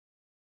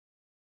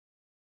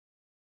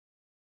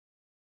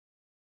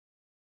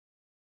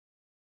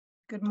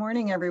Good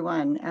morning,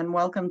 everyone, and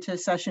welcome to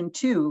session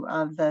 2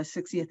 of the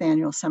 60th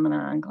Annual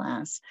Seminar on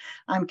Glass.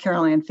 I'm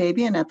Carol Ann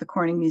Fabian at the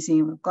Corning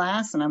Museum of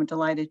Glass, and I'm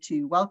delighted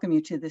to welcome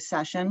you to this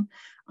session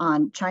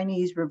on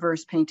Chinese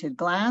reverse painted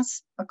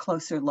glass, a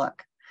closer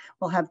look.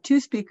 We'll have 2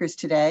 speakers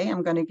today.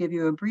 I'm going to give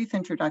you a brief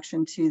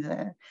introduction to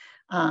the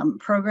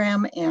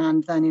program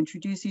and then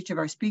introduce each of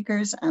our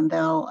speakers, and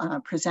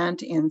they'll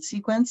present in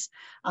sequence.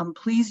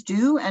 Please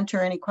do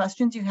enter any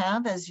questions you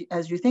have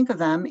as you think of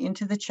them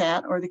into the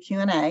chat or the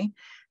Q&A.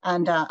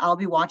 And I'll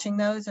be watching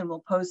those, and we'll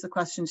pose the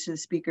questions to the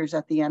speakers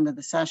at the end of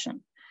the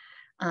session.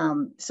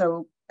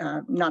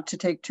 Not to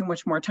take too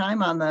much more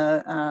time on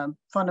the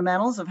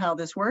fundamentals of how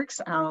this works,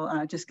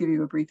 I'll just give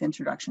you a brief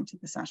introduction to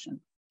the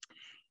session.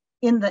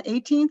 In the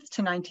 18th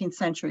to 19th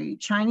century,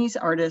 Chinese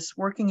artists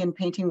working in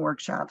painting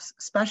workshops,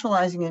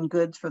 specializing in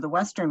goods for the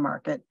Western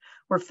market,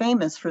 were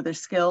famous for their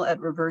skill at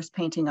reverse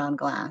painting on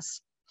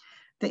glass.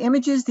 The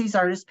images these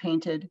artists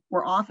painted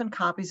were often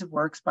copies of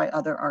works by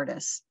other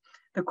artists.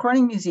 The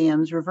Corning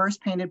Museum's reverse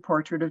painted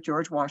portrait of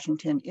George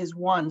Washington is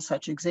one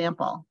such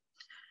example.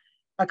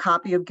 A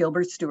copy of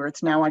Gilbert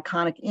Stuart's now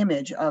iconic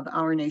image of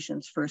our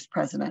nation's first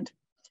president.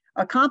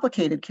 A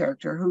complicated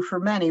character who for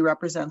many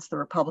represents the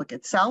Republic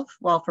itself,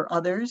 while for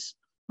others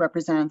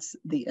represents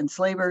the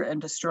enslaver and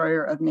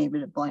destroyer of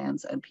native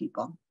lands and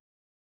people.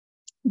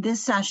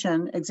 This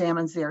session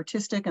examines the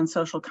artistic and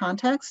social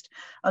context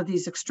of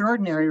these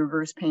extraordinary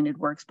reverse painted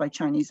works by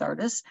Chinese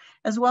artists,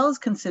 as well as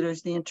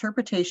considers the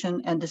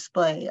interpretation and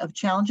display of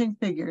challenging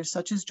figures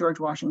such as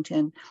George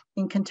Washington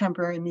in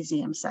contemporary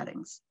museum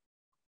settings.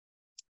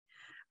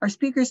 Our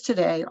speakers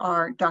today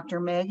are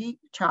Dr. Maggie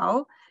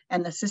Chow,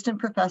 an assistant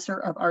professor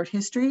of art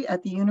history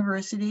at the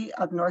University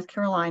of North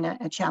Carolina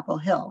at Chapel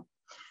Hill.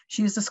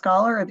 She is a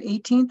scholar of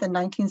 18th and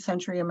 19th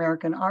century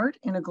American art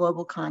in a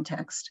global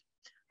context.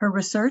 Her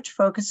research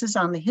focuses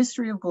on the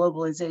history of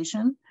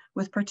globalization,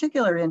 with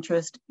particular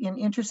interest in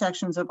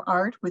intersections of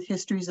art with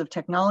histories of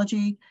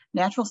technology,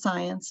 natural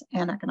science,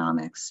 and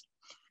economics.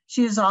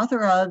 She is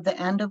author of The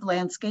End of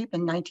Landscape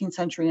in 19th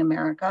Century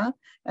America,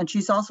 and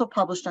she's also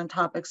published on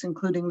topics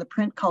including the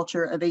print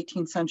culture of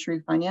 18th century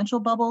financial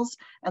bubbles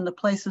and the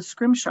place of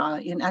scrimshaw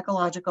in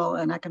ecological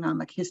and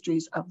economic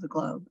histories of the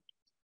globe.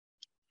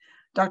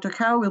 Dr.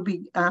 Chow will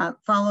be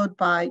followed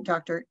by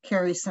Dr.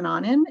 Carrie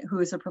Sinanen, who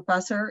is a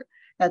professor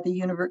at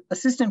the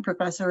assistant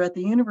professor at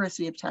the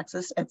University of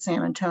Texas at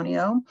San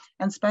Antonio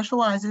and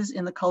specializes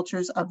in the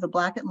cultures of the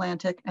Black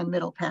Atlantic and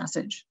Middle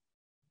Passage.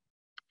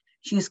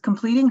 She is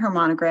completing her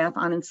monograph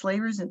on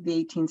enslavers of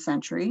the 18th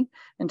century,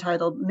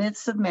 entitled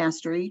Myths of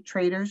Mastery,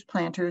 Traders,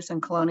 Planters,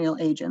 and Colonial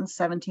Agents,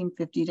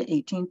 1750 to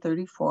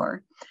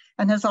 1834,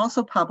 and has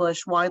also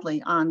published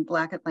widely on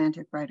Black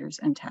Atlantic writers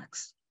and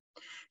texts.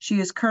 She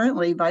is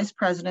currently vice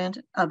president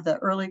of the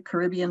Early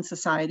Caribbean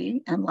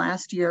Society, and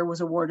last year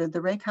was awarded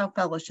the Rakow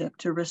Fellowship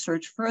to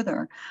research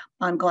further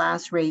on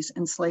glass, race,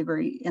 and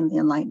slavery in the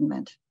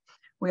Enlightenment.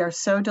 We are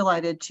so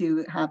delighted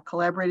to have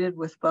collaborated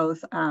with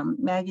both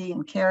Maggie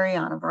and Carrie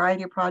on a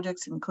variety of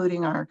projects,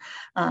 including our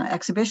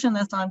exhibition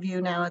that's on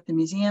view now at the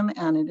museum,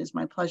 and it is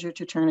my pleasure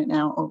to turn it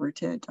now over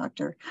to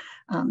Dr.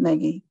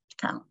 Maggie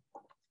Chow.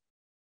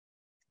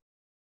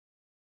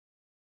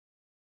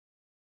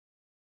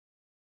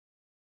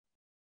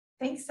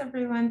 Thanks,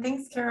 everyone.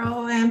 Thanks,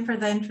 Carol, and for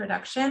the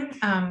introduction.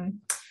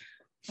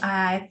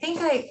 I think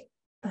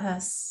the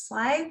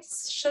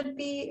slides should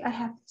be, I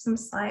have some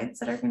slides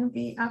that are going to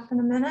be up in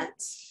a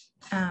minute,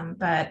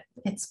 but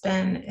it's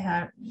been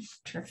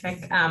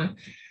terrific.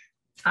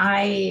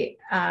 I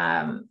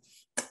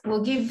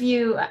will give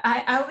you,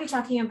 I'll be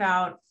talking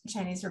about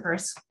Chinese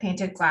reverse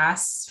painted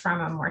glass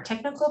from a more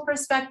technical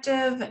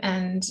perspective,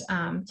 and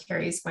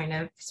Carrie's going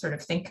to sort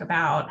of think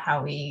about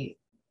how we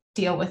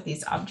deal with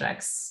these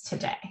objects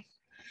today.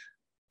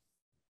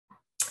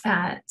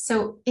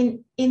 So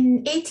in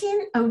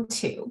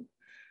 1802,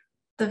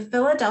 the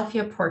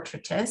Philadelphia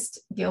portraitist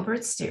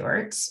Gilbert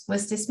Stuart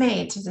was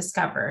dismayed to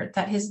discover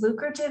that his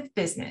lucrative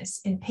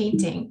business in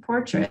painting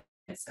portraits.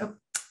 Oh,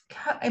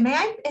 may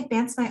I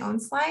advance my own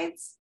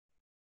slides?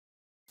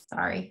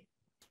 Sorry.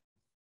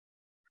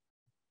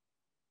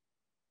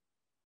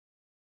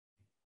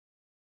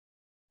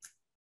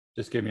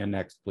 Just give me a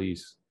next,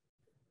 please.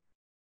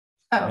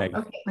 Oh, Maggie.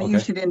 okay. You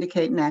should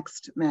indicate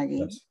next, Maggie.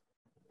 Yes.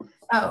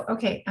 Oh,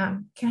 okay.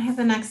 Can I have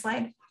the next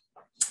slide?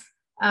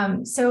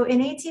 So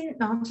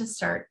I'll just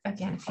start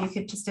again, if you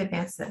could just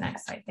advance to the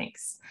next slide,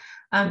 thanks.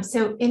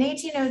 So in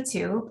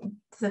 1802,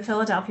 the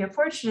Philadelphia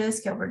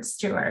portraitist Gilbert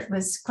Stuart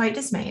was quite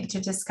dismayed to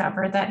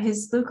discover that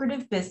his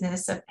lucrative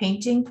business of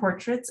painting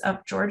portraits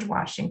of George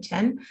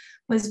Washington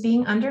was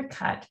being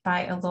undercut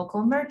by a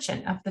local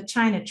merchant of the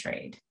China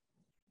trade.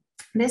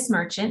 This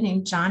merchant,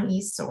 named John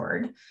E.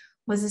 Sword,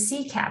 was a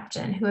sea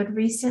captain who had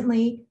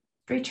recently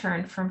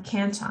returned from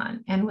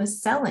Canton and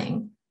was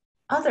selling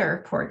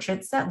other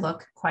portraits that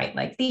look quite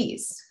like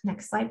these.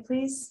 Next slide,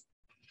 please.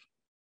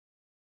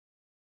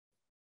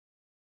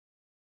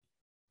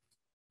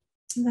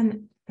 And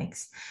then,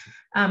 thanks.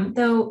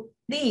 Though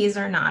these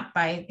are not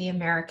by the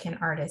American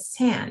artist's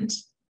hand,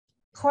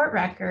 court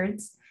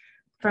records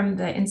from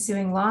the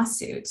ensuing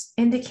lawsuit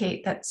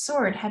indicate that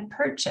Sword had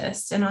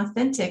purchased an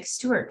authentic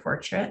Stuart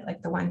portrait,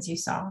 like the ones you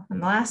saw on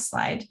the last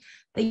slide,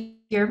 the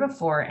year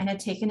before, and had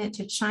taken it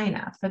to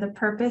China for the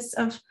purpose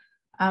of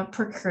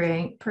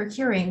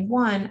procuring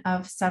one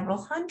of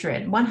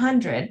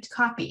 100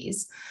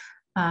 copies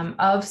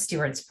of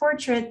Stuart's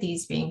portrait,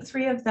 these being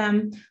 3 of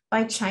them,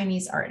 by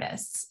Chinese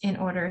artists in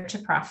order to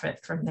profit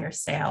from their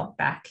sale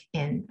back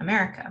in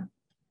America.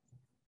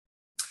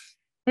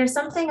 There's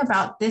something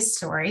about this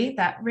story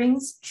that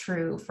rings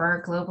true for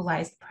our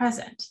globalized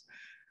present.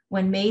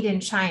 When made in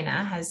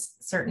China has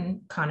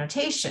certain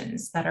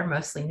connotations that are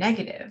mostly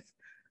negative.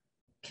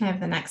 Can I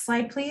have the next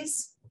slide,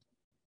 please?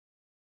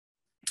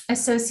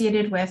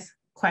 Associated with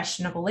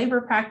questionable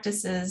labor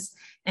practices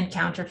and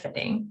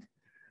counterfeiting.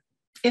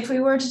 If we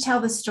were to tell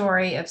the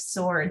story of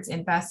Sword's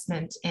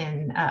investment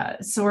in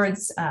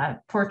Sword's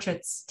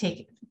portraits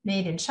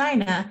made in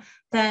China,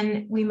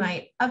 then we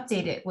might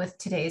update it with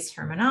today's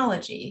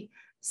terminology,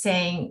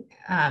 saying,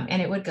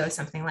 and it would go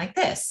something like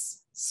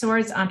this.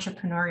 Sword's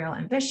entrepreneurial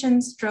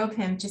ambitions drove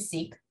him to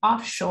seek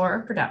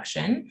offshore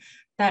production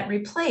that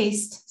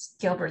replaced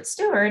Gilbert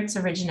Stuart's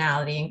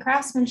originality and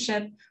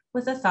craftsmanship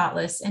with the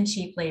thoughtless and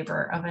cheap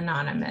labor of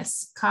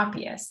anonymous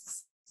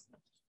copyists.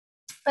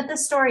 But the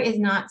story is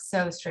not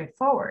so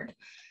straightforward.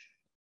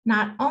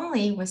 Not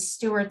only was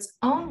Stuart's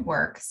own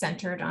work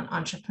centered on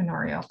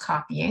entrepreneurial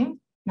copying,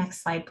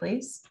 next slide,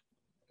 please.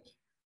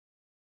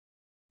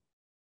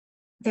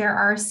 There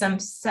are some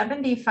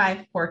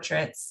 75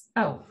 portraits.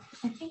 Oh,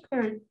 I think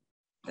they're,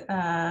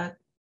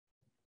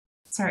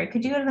 sorry,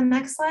 could you go to the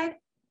next slide?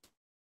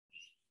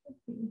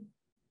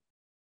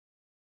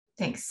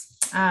 Thanks.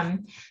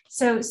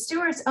 So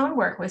Stuart's own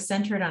work was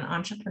centered on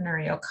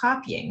entrepreneurial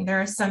copying.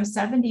 There are some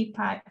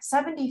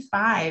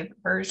 75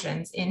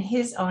 versions in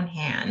his own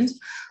hand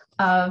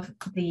of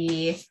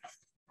the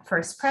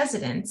first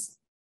president's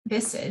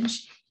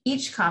visage,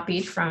 each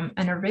copied from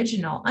an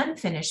original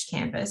unfinished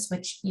canvas,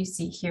 which you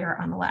see here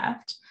on the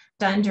left,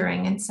 done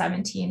during a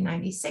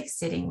 1796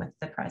 sitting with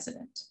the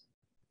president.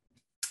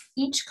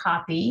 Each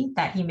copy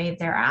that he made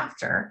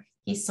thereafter,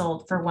 he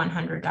sold for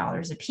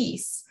 $100 a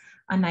piece.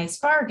 A nice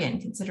bargain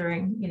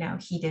considering, you know,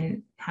 he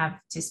didn't have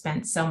to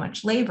spend so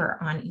much labor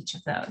on each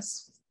of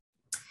those.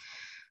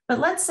 But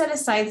let's set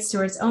aside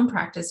Stuart's own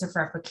practice of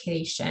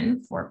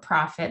replication for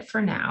profit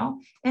for now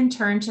and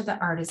turn to the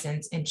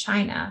artisans in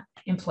China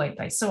employed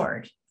by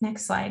Sword.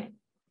 Next slide.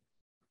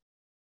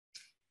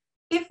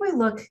 If we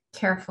look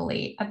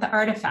carefully at the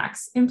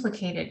artifacts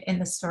implicated in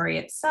the story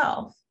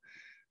itself,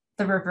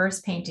 the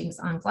reverse paintings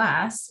on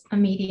glass, a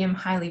medium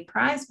highly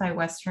prized by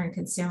Western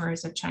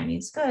consumers of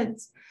Chinese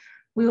goods,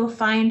 we will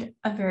find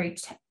a very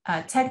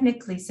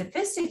technically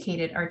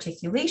sophisticated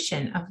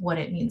articulation of what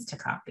it means to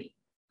copy.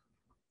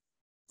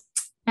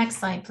 Next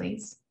slide,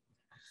 please.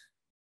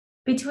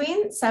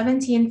 Between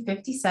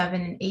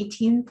 1757 and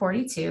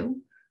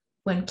 1842,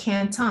 when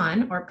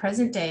Canton, or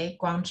present-day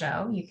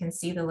Guangzhou, you can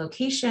see the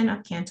location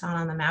of Canton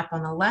on the map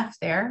on the left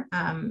there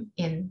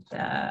in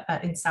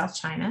South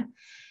China.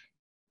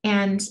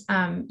 And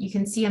you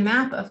can see a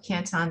map of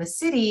Canton, the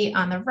city,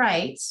 on the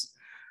right.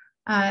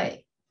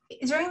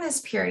 During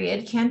this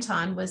period,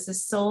 Canton was the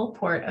sole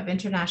port of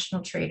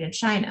international trade in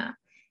China.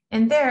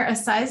 And there, a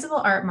sizable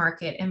art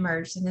market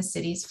emerged in the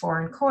city's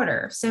foreign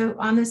quarter. So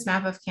on this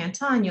map of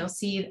Canton, you'll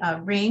see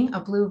a ring, a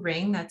blue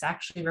ring that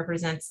actually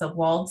represents the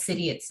walled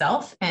city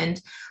itself.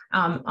 And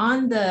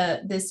on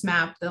this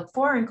map, the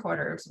foreign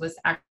quarters was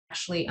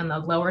actually on the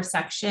lower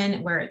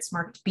section where it's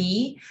marked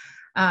B.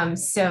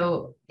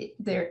 So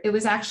it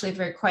was actually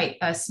quite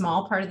a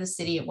small part of the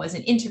city. It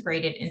wasn't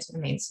integrated into the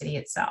main city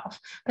itself.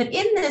 But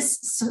in this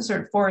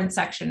sort of foreign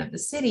section of the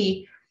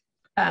city,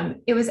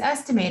 it was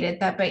estimated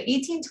that by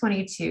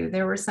 1822,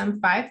 there were some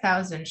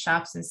 5,000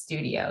 shops and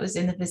studios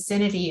in the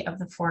vicinity of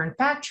the foreign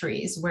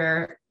factories,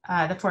 where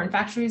the foreign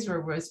factories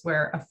was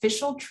where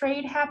official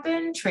trade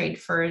happened, trade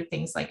for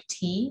things like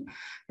tea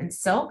and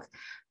silk.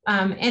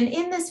 And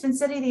in this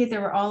vicinity,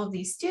 there were all of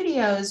these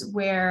studios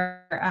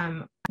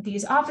where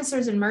these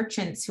officers and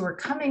merchants who were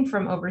coming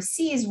from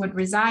overseas would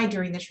reside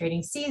during the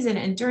trading season.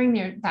 And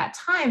during that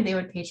time, they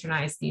would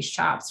patronize these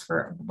shops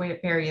for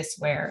various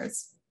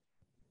wares.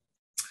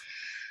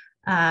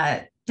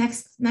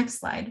 Next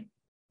slide.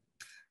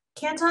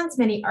 Canton's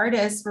many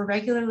artists were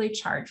regularly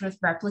charged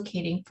with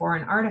replicating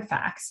foreign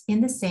artifacts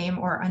in the same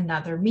or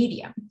another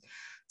medium.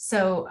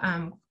 So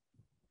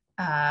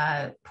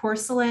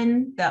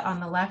porcelain,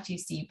 on the left, you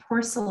see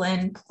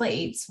porcelain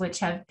plates, which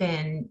have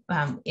been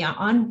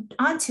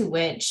onto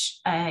which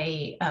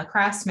a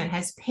craftsman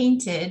has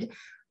painted,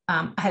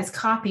 has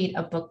copied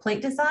a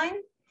bookplate design.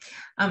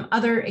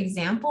 Other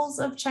examples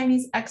of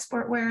Chinese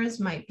export wares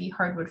might be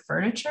hardwood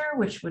furniture,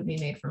 which would be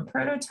made from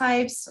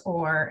prototypes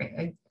or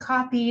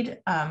copied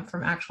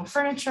from actual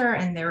furniture,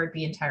 and there would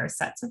be entire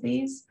sets of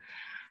these.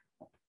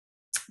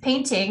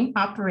 Painting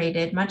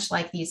operated much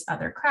like these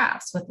other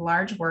crafts, with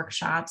large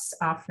workshops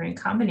offering a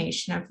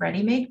combination of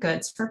ready-made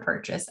goods for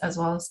purchase as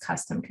well as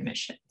custom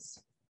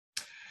commissions.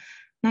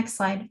 Next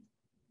slide.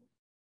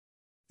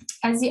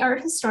 As the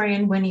art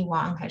historian Winnie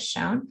Wong has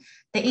shown,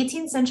 the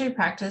 18th century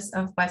practice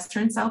of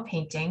Western style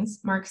paintings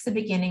marks the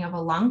beginning of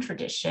a long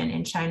tradition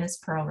in China's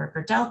Pearl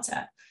River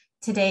Delta,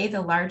 today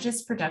the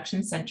largest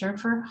production center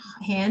for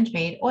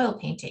handmade oil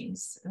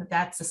paintings.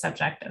 That's the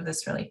subject of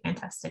this really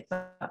fantastic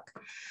book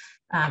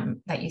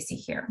that you see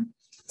here.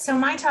 So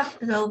my talk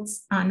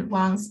builds on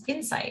Wong's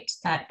insight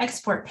that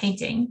export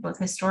painting, both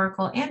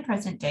historical and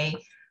present day,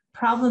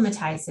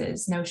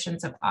 problematizes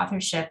notions of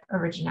authorship,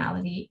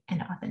 originality,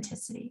 and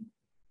authenticity.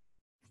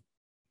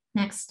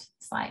 Next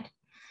slide.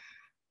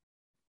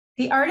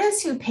 The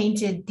artists who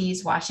painted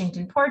these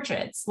Washington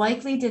portraits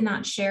likely did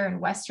not share in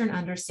Western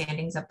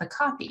understandings of the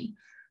copy,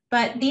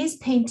 but these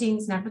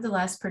paintings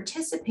nevertheless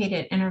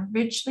participated in a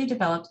richly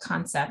developed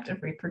concept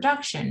of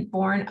reproduction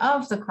born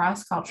of the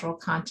cross-cultural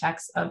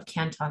context of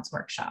Canton's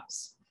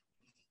workshops.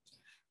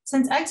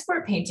 Since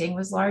export painting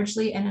was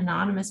largely an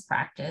anonymous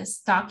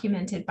practice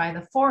documented by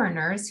the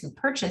foreigners who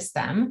purchased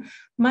them,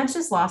 much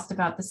is lost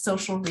about the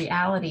social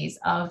realities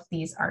of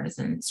these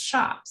artisans'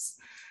 shops.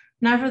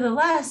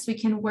 Nevertheless, we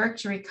can work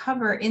to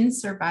recover in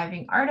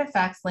surviving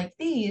artifacts like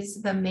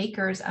these, the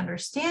makers'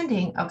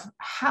 understanding of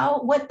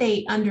what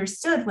they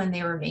understood when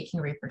they were making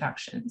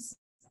reproductions.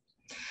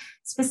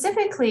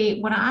 Specifically,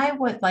 what I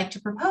would like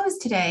to propose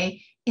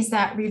today is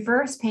that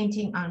reverse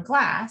painting on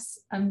glass,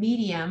 a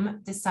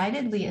medium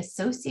decidedly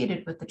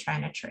associated with the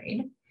China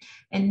trade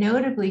and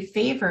notably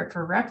favored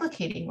for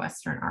replicating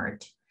Western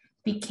art,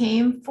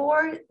 became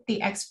for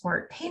the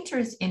export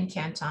painters in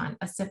Canton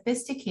a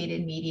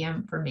sophisticated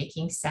medium for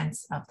making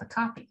sense of the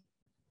copy.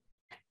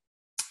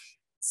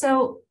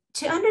 So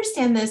to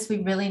understand this,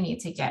 we really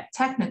need to get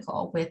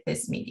technical with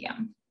this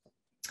medium.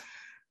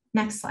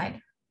 Next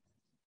slide.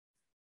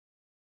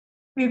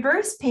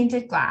 Reverse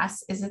painted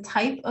glass is a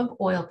type of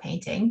oil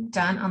painting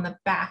done on the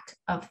back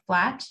of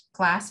flat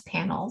glass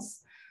panels.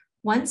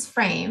 Once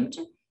framed,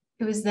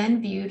 it was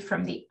then viewed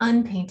from the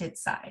unpainted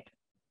side.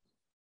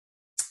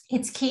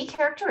 Its key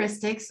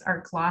characteristics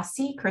are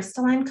glossy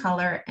crystalline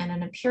color and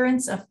an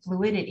appearance of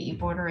fluidity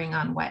bordering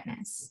on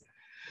wetness.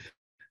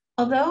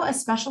 Although a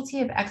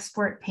specialty of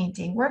export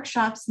painting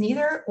workshops,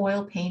 neither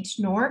oil paint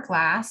nor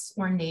glass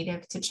were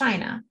native to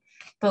China.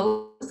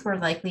 Both were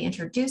likely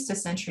introduced a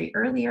century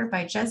earlier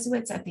by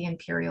Jesuits at the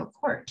imperial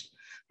court.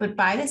 But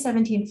by the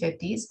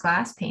 1750s,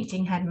 glass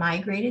painting had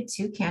migrated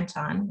to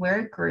Canton, where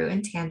it grew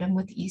in tandem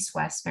with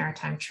East-West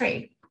maritime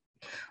trade.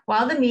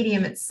 While the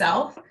medium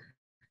itself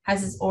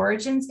has its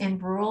origins in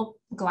rural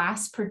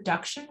glass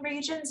production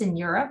regions in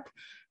Europe,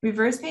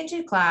 reverse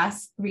painted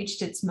glass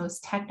reached its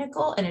most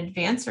technical and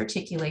advanced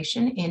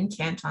articulation in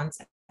Canton's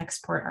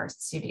export art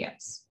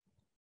studios,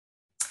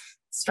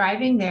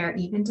 striving there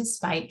even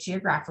despite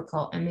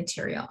geographical and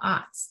material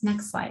odds.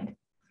 Next slide.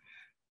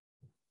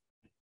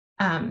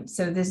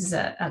 So this is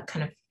a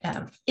kind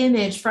of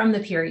image from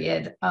the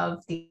period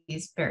of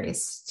these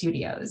various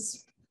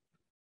studios.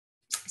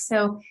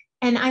 So,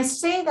 and I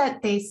say that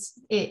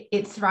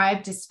it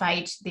thrived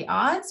despite the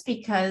odds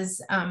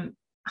because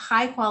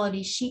high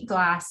quality sheet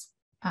glass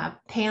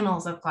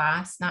panels of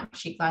glass, not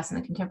sheet glass in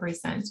the contemporary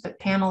sense, but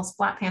panels,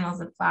 flat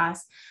panels of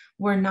glass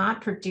were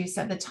not produced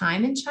at the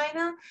time in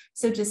China.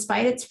 So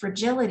despite its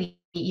fragility,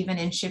 even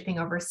in shipping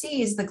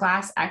overseas, the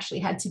glass actually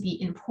had to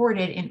be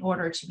imported in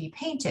order to be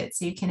painted.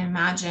 So you can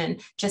imagine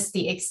just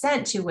the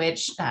extent to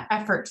which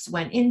efforts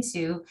went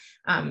into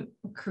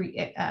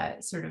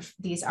sort of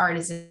these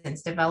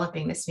artisans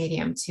developing this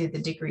medium to the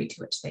degree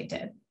to which they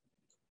did.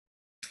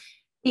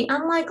 The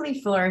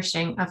unlikely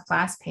flourishing of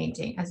glass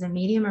painting as a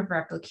medium of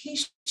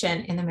replication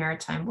in the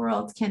maritime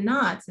world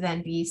cannot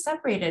then be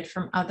separated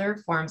from other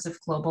forms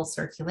of global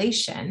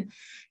circulation,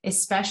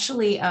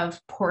 especially of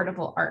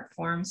portable art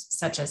forms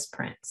such as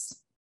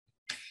prints.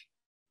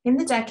 In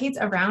the decades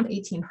around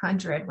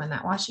 1800, when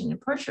that Washington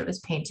portrait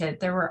was painted,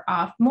 there were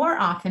more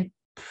often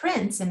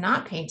prints and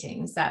not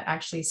paintings that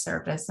actually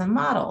served as the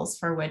models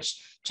for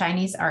which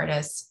Chinese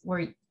artists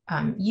were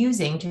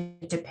using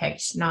to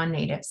depict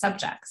non-native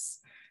subjects.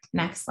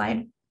 Next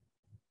slide.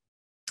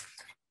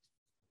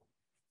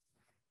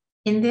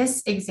 In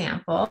this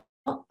example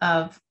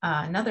of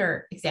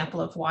another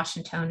example of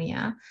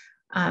Washingtonia,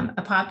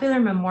 a popular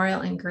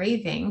memorial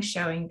engraving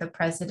showing the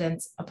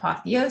president's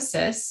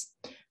apotheosis,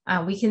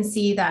 we can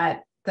see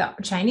that the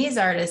Chinese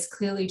artist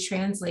clearly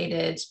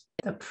translated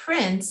the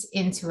print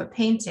into a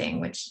painting,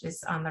 which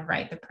is on the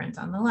right, the print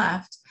on the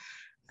left.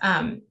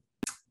 And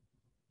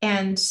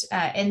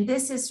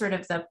this is sort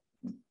of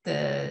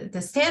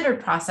the standard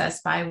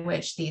process by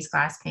which these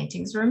glass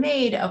paintings were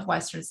made of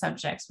Western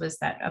subjects was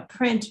that a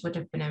print would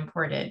have been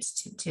imported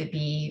to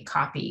be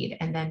copied,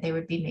 and then they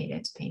would be made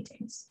into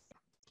paintings.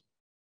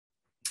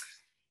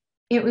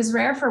 It was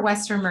rare for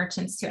Western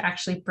merchants to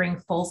actually bring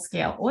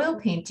full-scale oil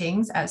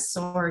paintings, as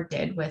Sword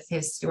did with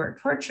his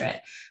Stuart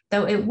portrait,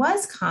 though it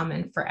was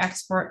common for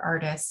export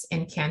artists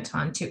in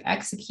Canton to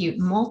execute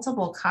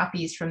multiple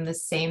copies from the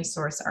same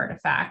source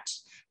artifact,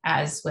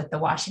 as with the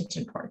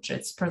Washington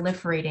portraits,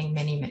 proliferating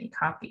many, many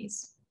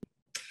copies.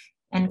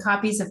 And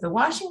copies of the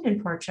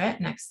Washington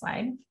portrait, next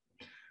slide,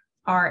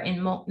 are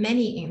in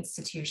many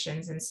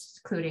institutions,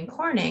 including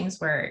Corning's,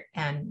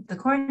 and the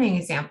Corning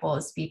example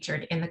is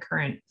featured in the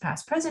current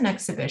Past Present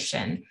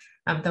exhibition,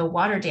 though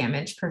water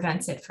damage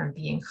prevents it from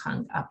being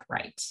hung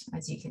upright,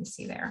 as you can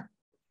see there.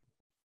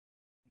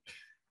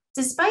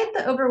 Despite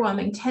the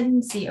overwhelming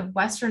tendency of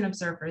Western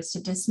observers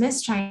to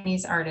dismiss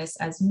Chinese artists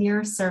as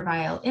mere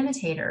servile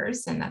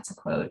imitators, and that's a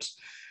quote,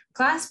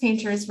 glass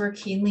painters were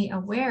keenly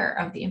aware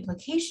of the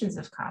implications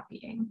of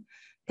copying.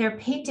 Their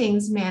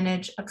paintings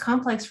manage a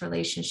complex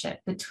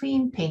relationship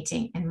between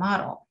painting and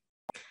model.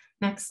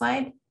 Next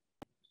slide.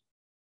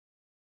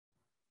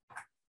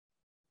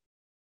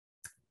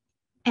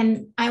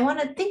 And I want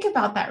to think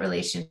about that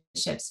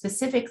relationship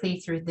specifically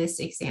through this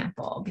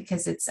example,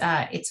 because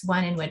it's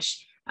one in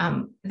which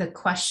the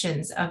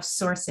questions of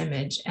source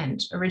image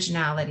and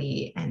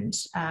originality and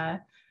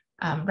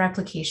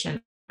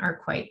replication are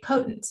quite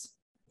potent.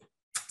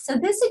 So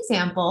this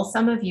example,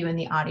 some of you in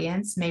the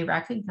audience may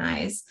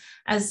recognize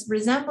as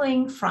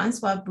resembling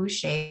Francois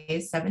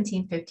Boucher's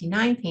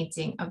 1759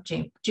 painting of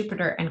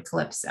Jupiter and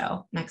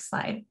Calypso. Next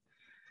slide,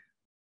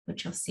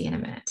 which you'll see in a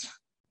minute.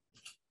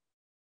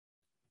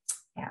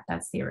 Yeah,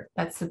 that's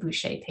the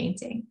Boucher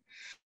painting.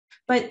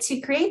 But to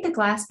create the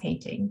glass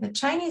painting, the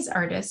Chinese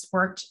artist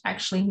worked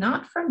actually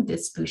not from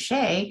this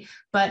Boucher,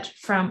 but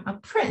from a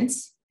print,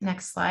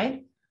 next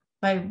slide,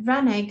 by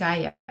René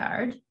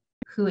Gaillard,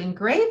 who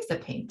engraved the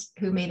paint,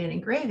 who made an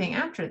engraving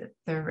after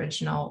the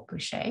original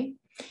Boucher.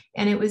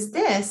 And it was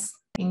this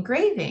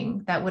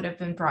engraving that would have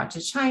been brought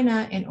to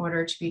China in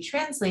order to be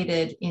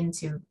translated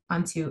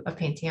onto a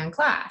painting on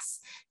glass.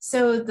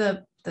 So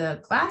the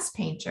glass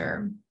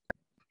painter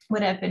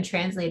would have been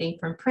translating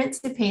from print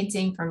to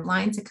painting, from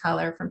line to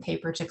color, from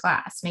paper to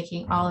glass,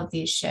 making all of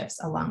these shifts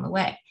along the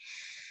way.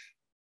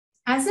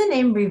 As the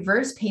name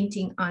reverse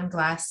painting on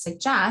glass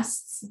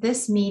suggests,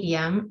 this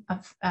medium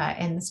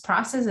and this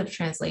process of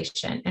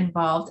translation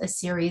involved a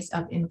series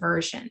of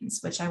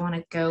inversions, which I want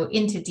to go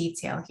into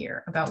detail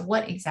here about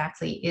what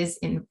exactly is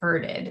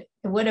inverted.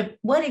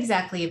 What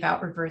exactly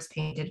about reverse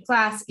painted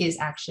glass is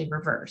actually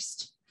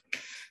reversed.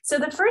 So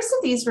the first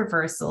of these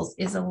reversals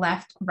is a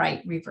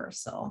left-right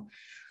reversal,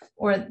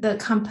 or the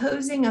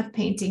composing of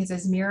paintings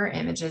as mirror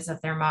images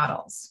of their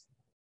models.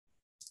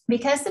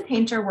 Because the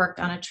painter worked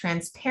on a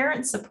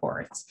transparent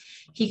support,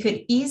 he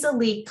could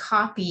easily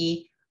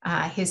copy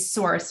his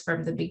source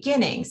from the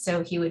beginning.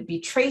 So he would be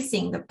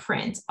tracing the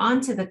print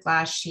onto the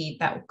glass sheet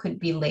that could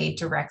be laid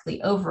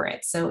directly over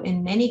it. So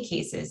in many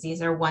cases,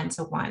 these are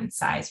one-to-one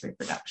size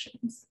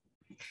reproductions.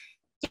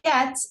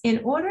 Yet, in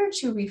order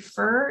to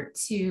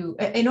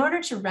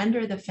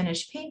render the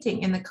finished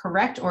painting in the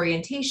correct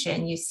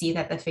orientation, you see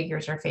that the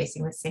figures are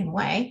facing the same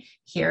way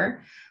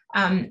here.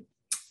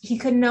 He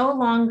could no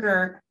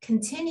longer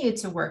continue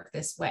to work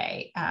this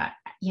way, as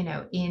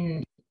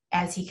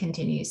he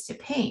continues to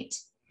paint.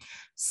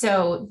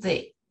 So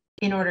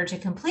in order to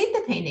complete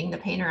the painting, the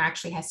painter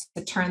actually has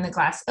to turn the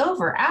glass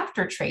over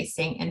after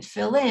tracing and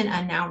fill in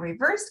a now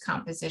reversed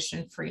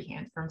composition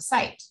freehand from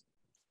sight.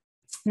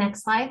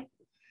 Next slide.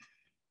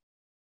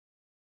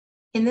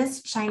 In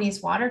this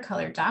Chinese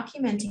watercolor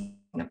documenting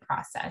the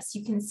process,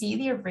 you can see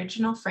the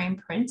original frame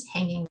print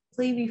hanging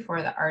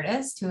before the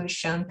artist, who is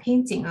shown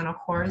painting on a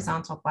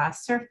horizontal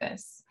glass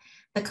surface.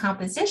 The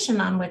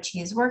composition on which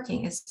he is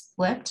working is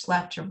flipped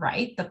left to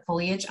right. The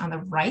foliage on the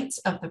right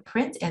of the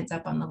print ends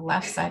up on the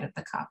left side of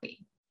the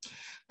copy.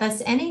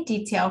 Thus, any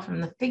detail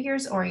from the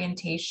figure's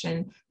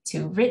orientation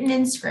to written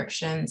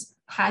inscriptions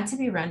had to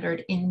be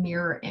rendered in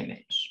mirror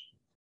image.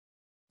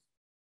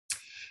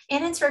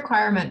 In its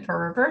requirement for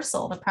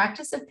reversal, the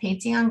practice of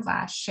painting on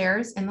glass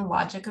shares in the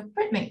logic of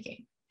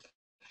printmaking,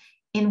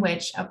 in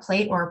which a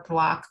plate or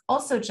block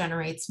also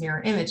generates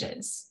mirror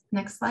images.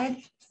 Next slide.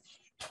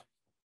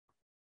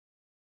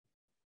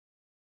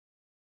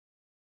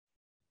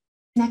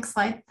 Next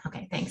slide.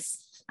 Okay,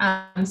 thanks.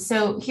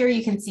 So here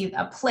you can see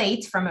a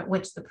plate from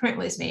which the print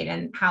was made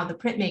and how the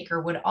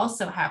printmaker would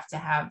also have to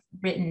have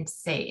written,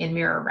 say, in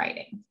mirror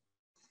writing.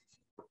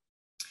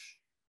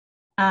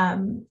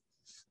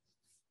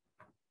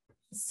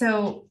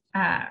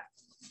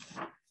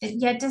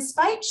 Yet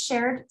despite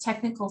shared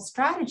technical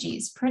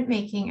strategies,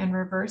 printmaking and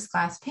reverse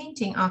glass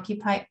painting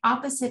occupy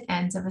opposite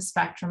ends of a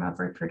spectrum of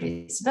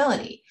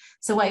reproducibility.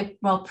 So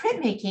while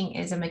printmaking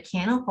is a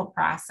mechanical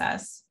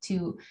process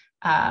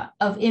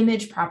of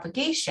image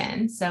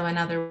propagation, so in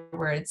other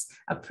words,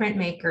 a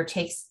printmaker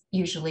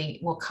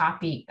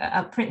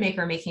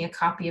making a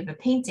copy of a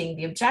painting,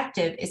 the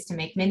objective is to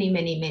make many,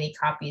 many, many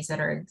copies that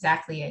are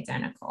exactly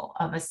identical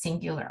of a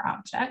singular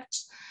object.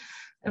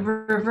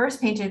 Reverse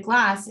painted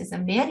glass is a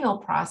manual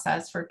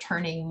process for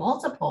turning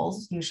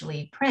multiples,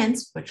 usually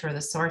prints, which are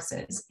the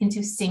sources,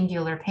 into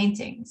singular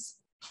paintings,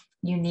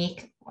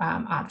 unique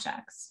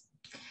objects.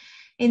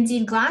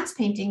 Indeed, glass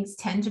paintings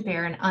tend to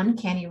bear an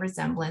uncanny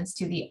resemblance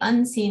to the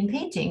unseen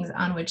paintings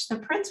on which the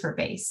prints were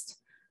based.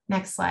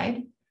 Next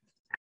slide,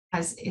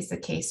 as is the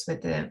case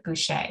with the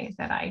Boucher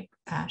that I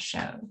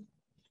showed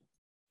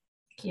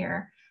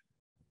here.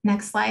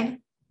 Next slide.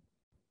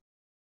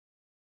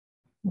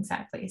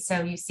 exactly.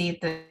 So you see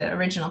the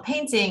original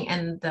painting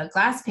and the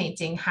glass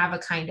painting have a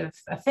kind of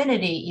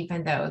affinity,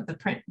 even though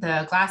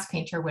the glass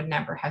painter would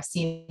never have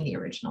seen the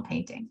original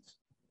painting.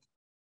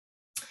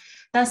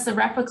 Thus, the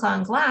replica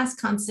on glass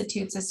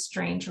constitutes a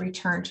strange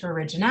return to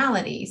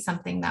originality,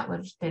 something that would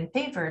have been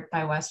favored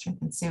by Western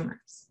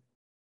consumers.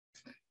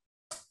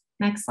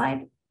 Next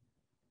slide.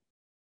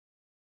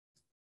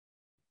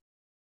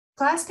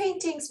 Glass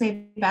paintings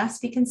may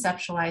best be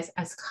conceptualized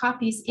as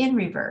copies in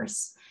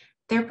reverse.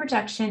 Their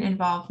production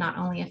involved not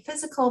only a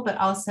physical, but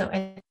also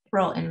a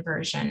temporal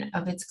inversion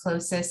of its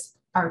closest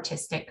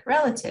artistic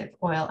relative,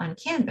 oil on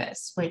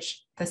canvas,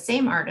 which the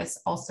same artist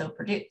also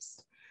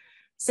produced.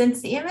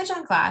 Since the image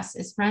on glass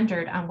is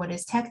rendered on what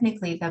is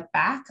technically the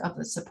back of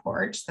the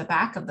support, the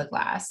back of the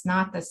glass,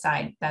 not the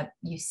side that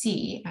you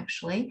see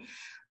actually,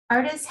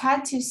 artists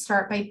had to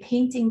start by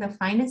painting the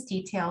finest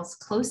details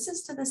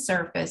closest to the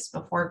surface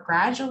before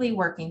gradually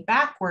working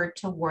backward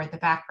toward the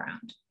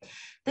background.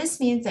 This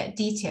means that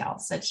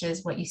details such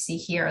as what you see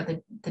here,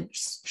 the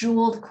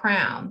jeweled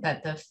crown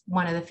that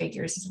one of the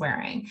figures is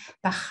wearing,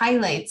 the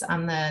highlights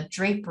on the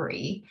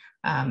drapery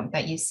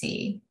that you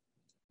see,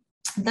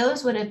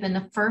 those would have been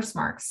the first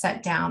marks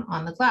set down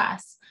on the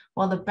glass,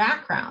 while the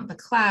background, the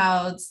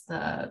clouds,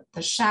 the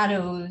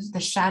shadows, the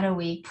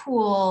shadowy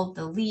pool,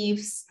 the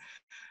leaves,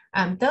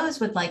 those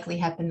would likely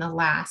have been the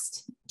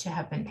last to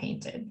have been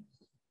painted.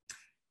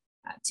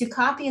 To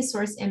copy a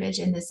source image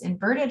in this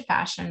inverted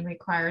fashion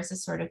requires a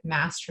sort of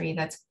mastery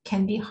that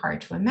can be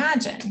hard to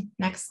imagine.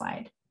 Next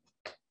slide.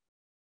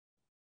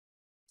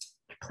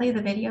 Play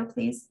the video,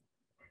 please.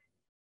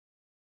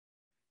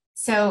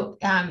 So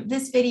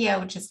this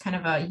video, which is kind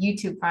of a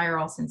YouTube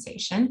viral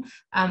sensation,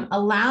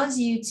 allows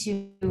you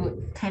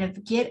to kind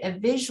of get a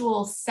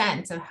visual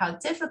sense of how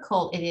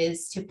difficult it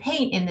is to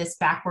paint in this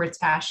backwards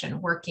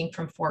fashion, working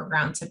from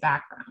foreground to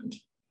background.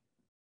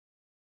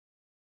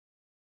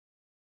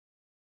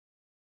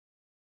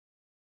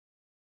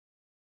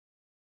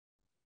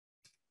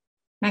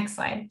 Next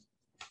slide.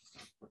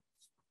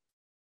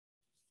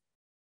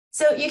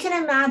 So you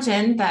can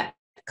imagine that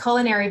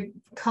culinary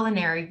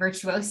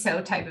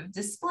virtuoso type of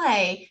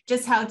display,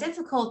 just how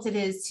difficult it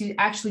is to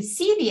actually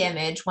see the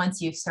image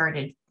once you've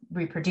started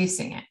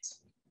reproducing it.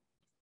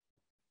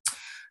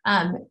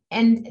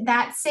 And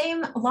that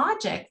same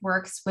logic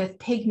works with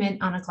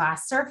pigment on a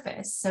glass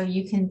surface. So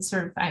you can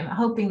sort of, I'm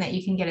hoping that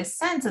you can get a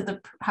sense of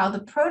how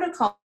the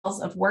protocols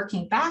of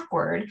working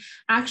backward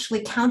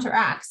actually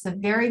counteracts the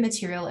very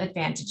material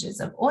advantages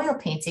of oil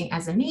painting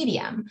as a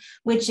medium,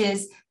 which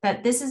is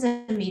that this is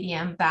a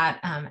medium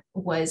that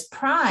was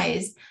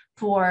prized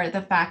for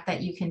the fact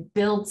that you can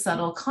build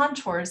subtle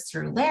contours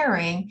through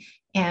layering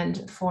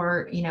and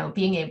for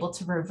being able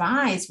to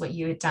revise what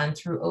you had done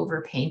through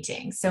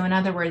overpainting. So in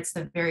other words,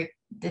 the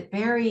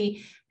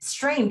very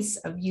strengths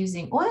of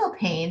using oil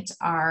paint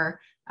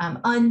are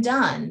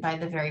undone by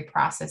the very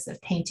process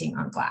of painting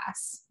on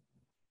glass.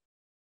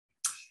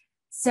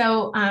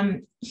 So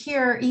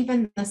here,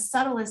 even the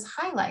subtlest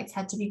highlights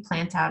had to be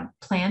planned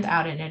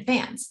out in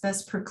advance,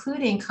 thus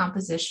precluding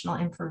compositional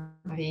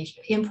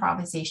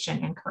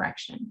improvisation and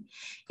correction.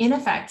 In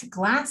effect,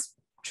 glass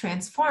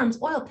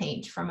transforms oil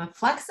paint from a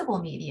flexible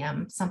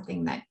medium,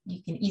 something that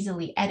you can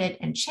easily edit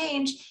and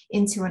change,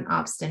 into an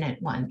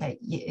obstinate one that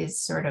is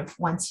sort of,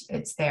 once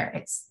it's there,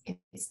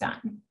 it's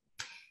done.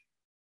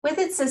 With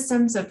its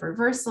systems of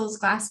reversals,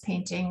 glass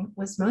painting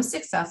was most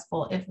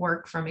successful if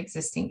worked from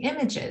existing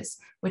images,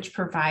 which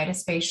provide a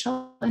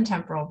spatial and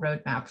temporal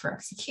roadmap for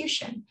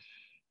execution.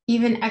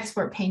 Even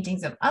export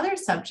paintings of other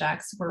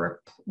subjects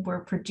were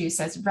produced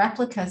as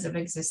replicas of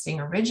existing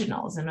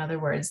originals. In other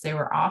words, they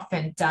were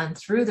often done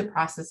through the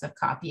process of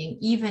copying,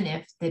 even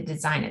if the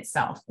design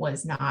itself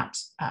was not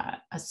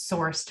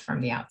sourced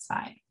from the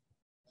outside.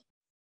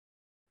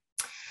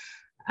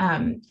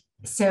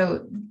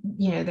 So,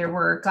 there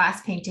were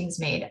glass paintings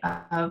made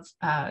of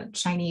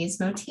Chinese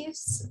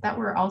motifs that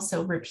were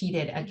also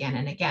repeated again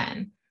and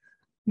again.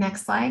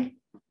 Next slide.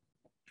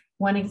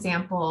 One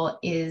example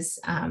is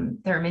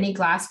there are many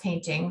glass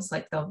paintings,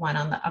 like the one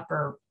on the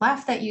upper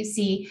left that you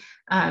see,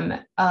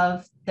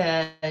 of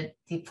the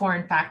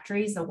foreign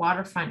factories, the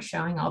waterfront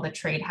showing all the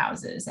trade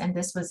houses. And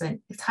this was a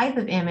type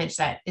of image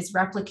that is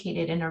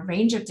replicated in a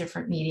range of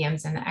different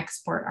mediums in the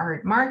export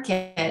art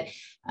market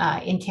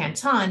in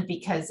Canton,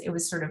 because it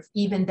was sort of,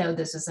 even though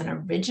this was an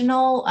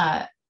original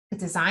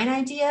design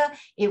idea,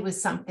 it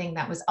was something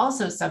that was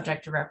also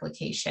subject to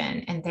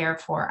replication and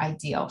therefore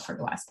ideal for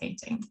glass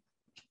painting.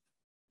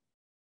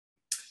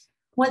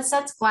 What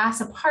sets glass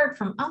apart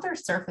from other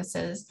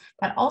surfaces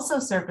that also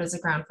served as a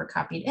ground for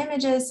copied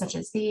images, such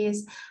as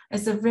these,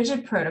 is the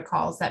rigid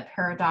protocols that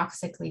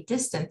paradoxically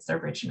distance the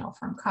original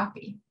from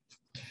copy.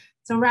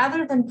 So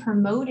rather than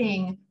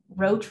promoting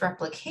rote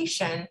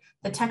replication,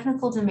 the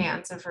technical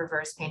demands of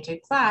reverse painted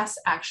glass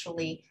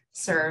actually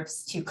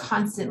serves to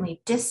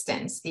constantly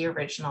distance the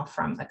original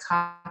from the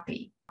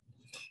copy.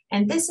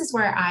 And this is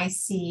where I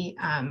see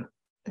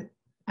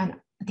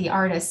the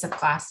artists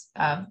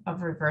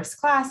of reverse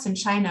glass in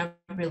China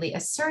really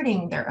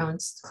asserting their own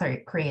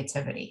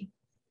creativity.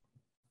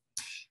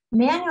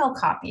 Manual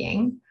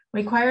copying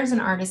requires an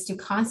artist to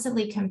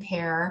constantly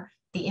compare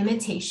the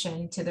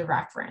imitation to the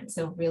reference.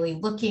 So really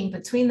looking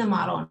between the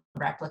model and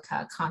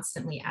replica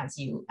constantly as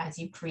you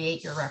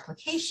create your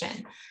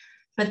replication.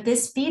 But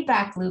this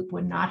feedback loop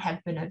would not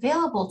have been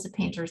available to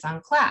painters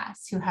on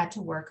glass who had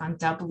to work on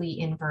doubly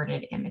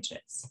inverted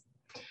images.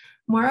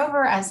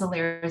 Moreover, as the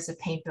layers of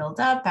paint build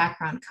up,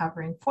 background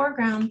covering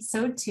foreground,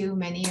 so too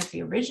many of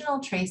the original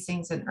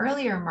tracings and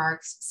earlier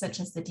marks, such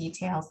as the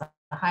details, the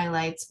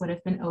highlights, would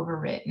have been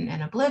overwritten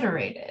and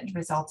obliterated,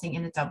 resulting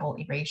in a double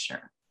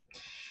erasure.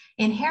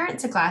 Inherent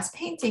to glass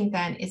painting,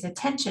 then, is a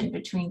tension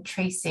between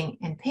tracing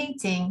and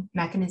painting,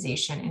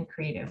 mechanization, and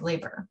creative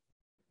labor.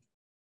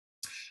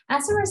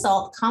 As a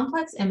result,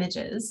 complex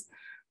images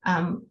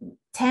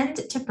tend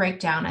to break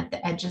down at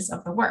the edges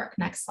of the work.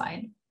 Next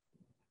slide.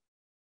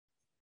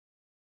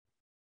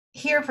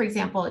 Here, for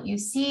example, you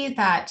see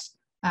that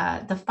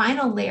the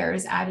final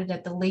layers added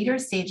at the later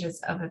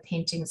stages of a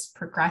painting's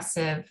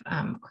progressive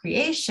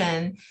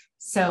creation.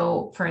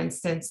 So, for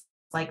instance,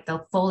 like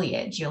the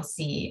foliage you'll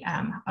see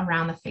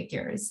around the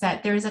figures,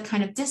 that there's a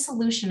kind of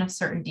dissolution of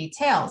certain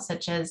details,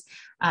 such as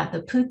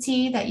the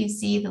putti that you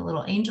see, the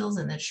little angels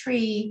in the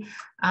tree,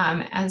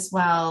 as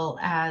well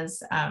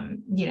as,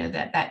 you know,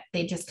 that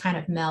they just kind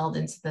of meld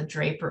into the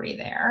drapery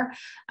there.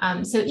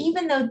 So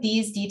even though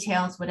these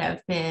details would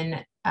have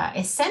been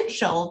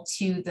essential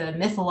to the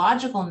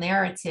mythological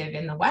narrative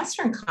in the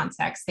Western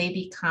context, they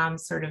become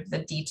sort of the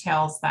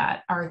details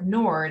that are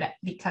ignored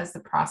because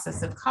the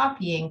process of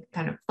copying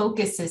kind of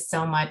focuses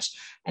so much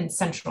on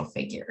central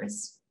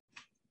figures.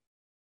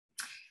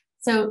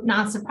 So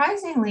not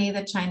surprisingly,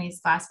 the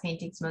Chinese glass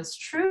paintings most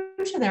true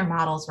to their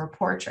models were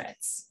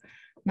portraits.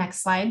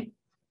 Next slide.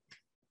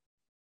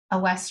 A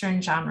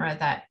Western genre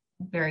that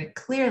very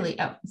clearly,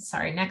 oh,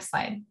 sorry, next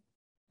slide.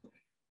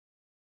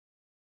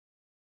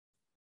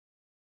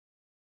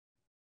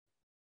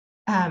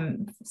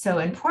 So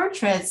in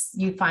portraits,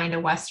 you find a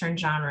Western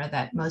genre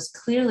that most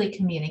clearly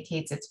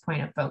communicates its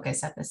point of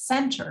focus at the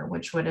center,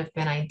 which would have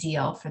been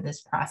ideal for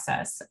this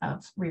process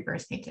of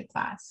reverse painted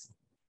glass.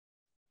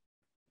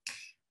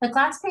 The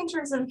glass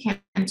painters of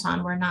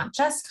Canton were not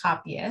just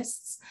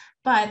copyists,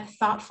 but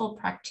thoughtful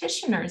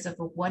practitioners of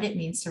what it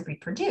means to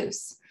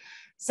reproduce.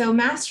 So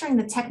mastering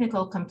the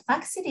technical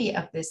complexity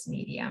of this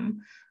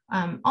medium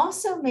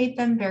also made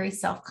them very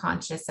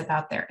self-conscious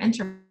about their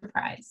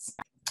enterprise.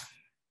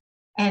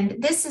 And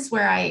this is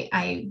where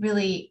I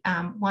really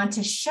want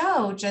to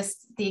show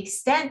just the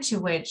extent to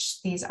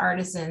which these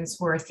artisans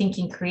were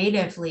thinking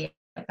creatively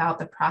about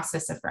the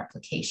process of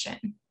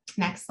replication.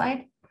 Next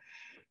slide.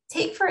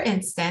 Take, for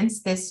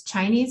instance, this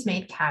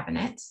Chinese-made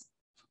cabinet.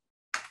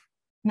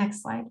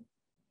 Next slide.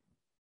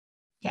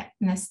 Yeah,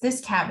 and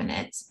this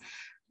cabinet.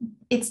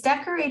 It's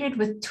decorated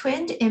with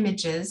twinned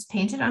images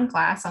painted on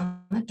glass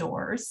on the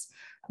doors,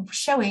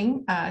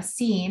 showing a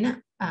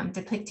scene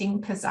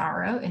depicting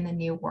Pizarro in the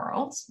New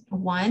World.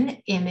 One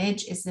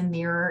image is the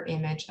mirror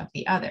image of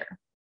the other.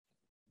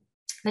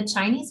 The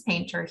Chinese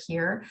painter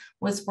here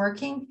was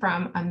working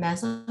from a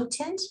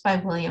mezzotint by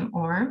William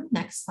Orme.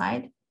 Next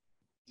slide.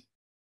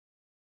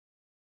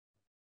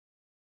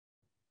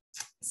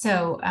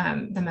 So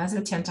the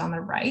mezzotint on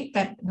the right,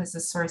 that was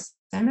the source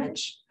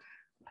image.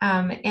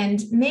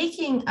 And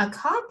making a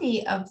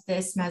copy of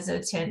this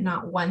mezzotint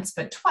not once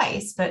but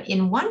twice, but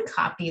in one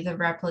copy, the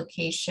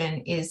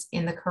replication is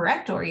in the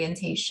correct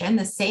orientation,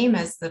 the same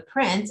as the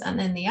print,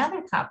 and in the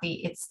other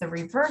copy, it's the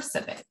reverse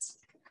of it.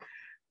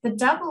 The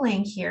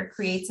doubling here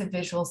creates a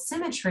visual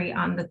symmetry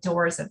on the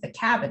doors of the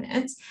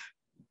cabinet,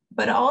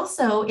 but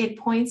also it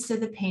points to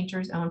the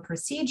painter's own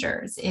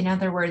procedures. In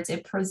other words,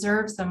 it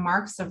preserves the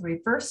marks of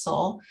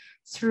reversal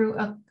through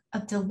a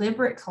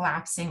deliberate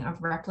collapsing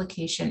of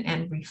replication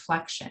and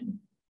reflection.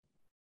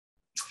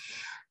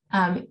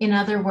 In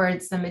other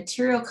words, the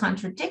material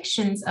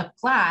contradictions of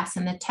glass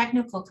and the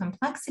technical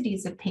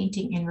complexities of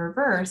painting in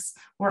reverse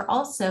were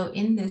also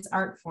in this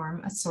art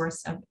form a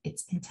source of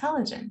its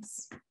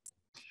intelligence.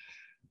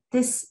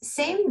 This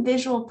same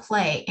visual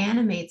play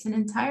animates an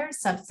entire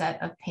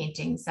subset of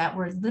paintings that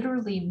were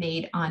literally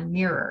made on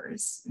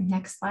mirrors.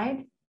 Next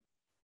slide.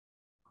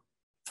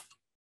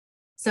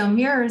 So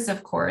mirrors,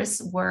 of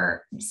course,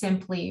 were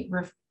simply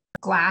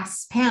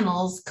glass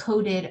panels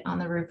coated on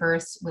the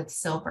reverse with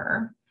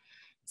silver.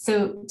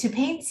 So to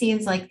paint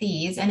scenes like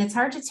these, and it's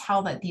hard to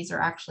tell that these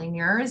are actually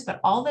mirrors, but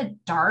all the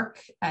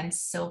dark and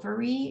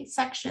silvery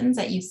sections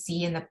that you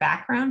see in the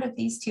background of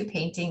these two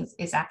paintings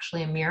is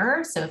actually a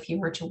mirror. So if you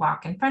were to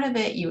walk in front of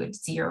it, you would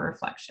see your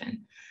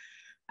reflection.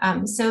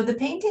 So the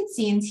painted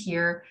scenes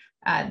here,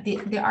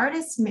 the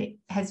artist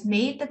has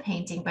made the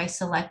painting by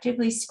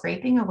selectively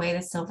scraping away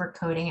the silver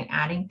coating and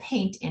adding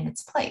paint in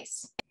its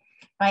place.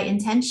 By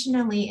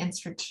intentionally and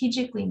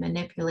strategically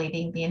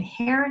manipulating the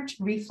inherent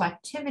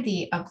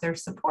reflectivity of their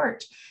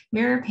support,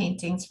 mirror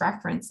paintings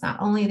reference not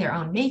only their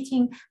own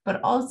making, but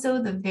also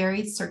the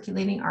very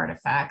circulating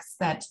artifacts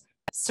that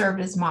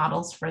served as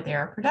models for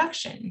their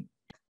production.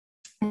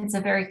 It's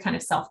a very kind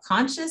of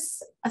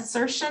self-conscious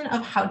assertion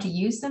of how to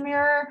use the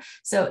mirror.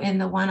 So in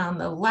the one on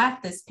the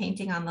left, this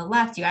painting on the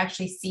left, you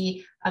actually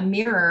see a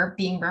mirror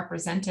being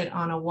represented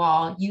on a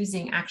wall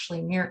using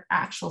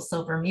actual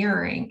silver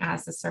mirroring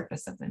as the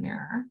surface of the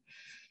mirror.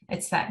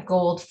 It's that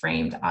gold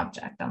framed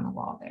object on the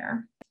wall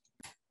there.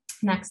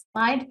 Next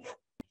slide.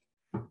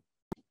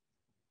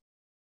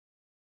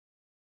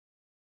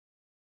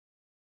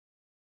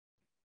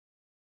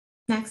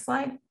 Next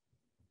slide.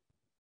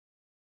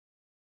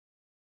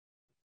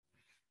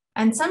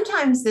 And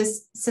sometimes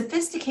this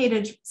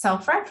sophisticated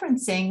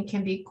self-referencing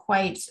can be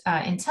quite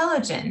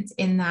intelligent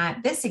in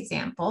that this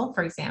example,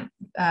 for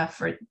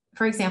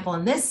example,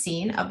 in this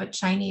scene of a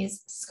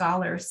Chinese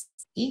scholar's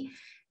sea,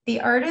 the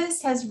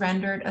artist has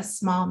rendered a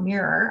small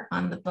mirror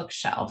on the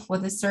bookshelf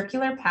with a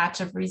circular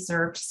patch of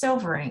reserved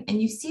silvering. And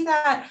you see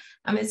that,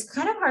 it's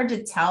kind of hard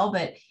to tell,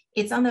 but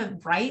it's on the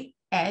right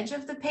edge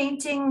of the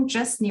painting,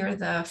 just near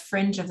the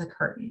fringe of the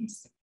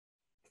curtains.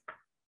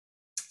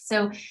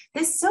 So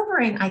this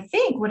silvering, I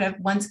think, would have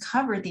once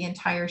covered the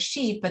entire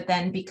sheet, but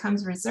then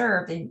becomes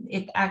reserved. And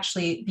it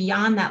actually,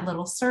 beyond that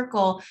little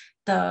circle,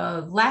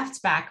 the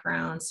left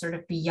background, sort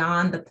of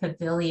beyond the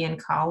pavilion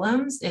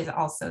columns, is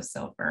also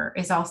silver,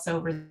 is also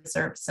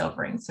reserved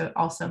silvering, so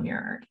also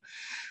mirrored.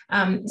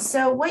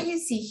 So what you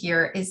see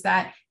here is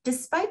that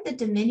despite the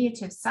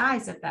diminutive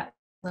size of that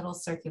little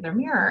circular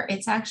mirror,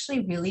 it's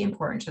actually really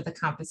important to the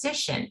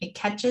composition. It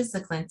catches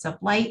the glints of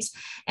light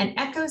and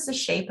echoes the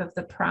shape of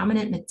the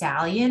prominent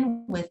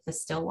medallion with the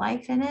still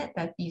life in it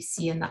that you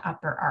see in the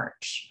upper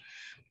arch.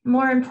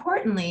 More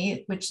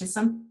importantly, which is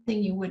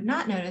something you would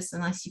not notice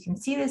unless you can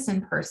see this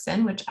in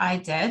person, which I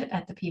did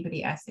at the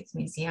Peabody Essex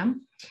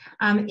Museum,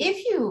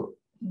 if you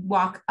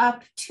walk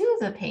up to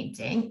the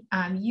painting,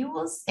 you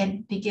will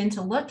and begin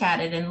to look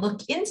at it and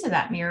look into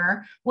that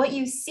mirror. What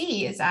you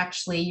see is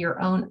actually your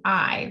own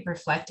eye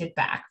reflected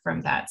back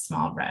from that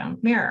small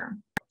round mirror.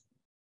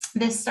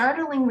 This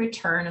startling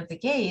return of the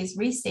gaze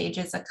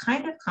restages a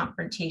kind of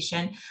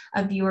confrontation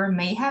a viewer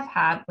may have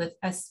had with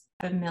a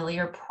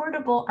familiar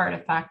portable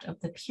artifact of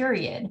the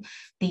period,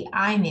 the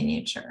eye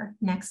miniature.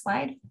 Next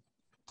slide.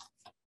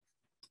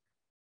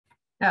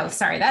 Oh,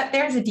 sorry,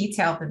 there's a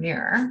detail of the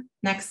mirror.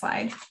 Next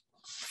slide.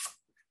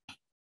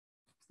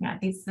 Yeah,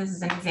 this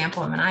is an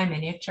example of an eye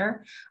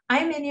miniature.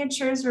 Eye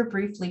miniatures were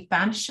briefly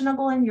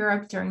fashionable in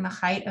Europe during the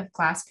height of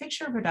glass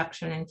picture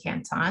production in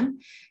Canton.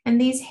 And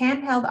these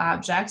handheld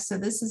objects, so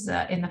this is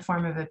in the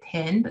form of a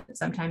pin, but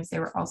sometimes they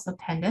were also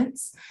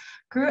pendants,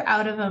 grew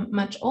out of a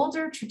much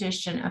older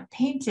tradition of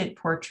painted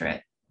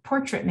portrait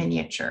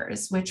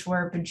miniatures, which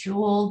were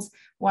bejeweled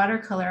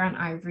watercolor on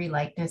ivory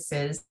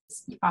likenesses,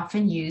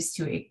 often used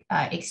to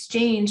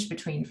exchange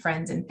between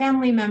friends and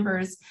family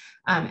members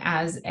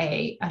as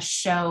a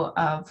show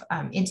of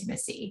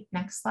intimacy.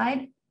 Next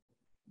slide.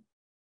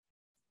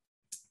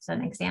 So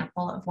an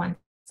example of one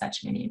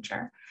such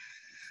miniature.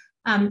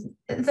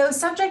 Though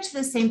subject to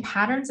the same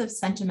patterns of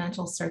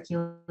sentimental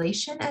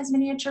circulation as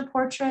miniature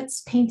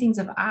portraits, paintings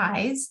of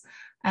eyes,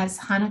 as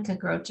Hanneke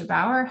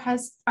Grote-Bauer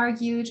has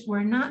argued,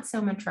 were not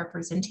so much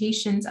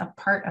representations of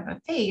part of a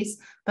face,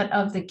 but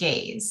of the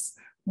gaze,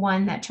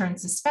 one that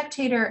turns the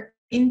spectator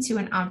into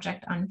an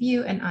object on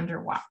view and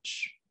under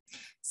watch.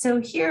 So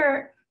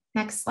here,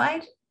 next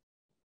slide.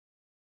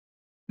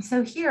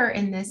 So here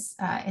in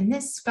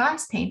this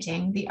glass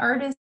painting, the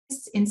artist's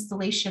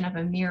installation of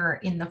a mirror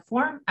in the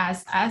form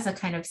as a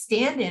kind of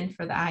stand-in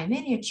for the eye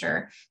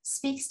miniature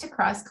speaks to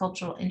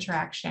cross-cultural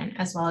interaction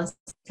as well as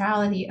the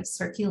quality of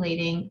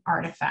circulating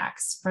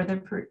artifacts for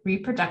the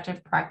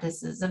reproductive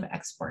practices of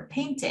export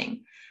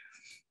painting.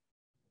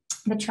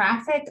 The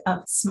traffic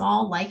of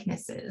small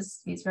likenesses,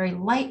 these very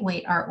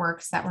lightweight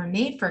artworks that were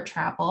made for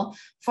travel,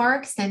 far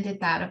extended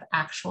that of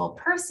actual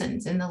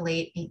persons in the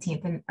late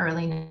 18th and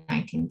early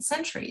 19th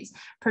centuries,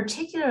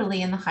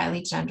 particularly in the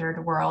highly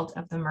gendered world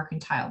of the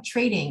mercantile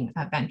trading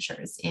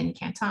ventures in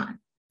Canton.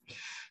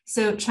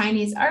 So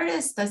Chinese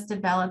artists thus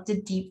developed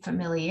a deep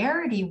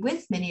familiarity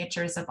with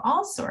miniatures of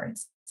all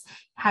sorts,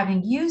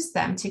 having used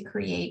them to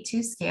create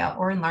to-scale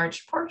or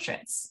enlarged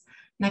portraits.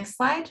 Next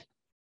slide.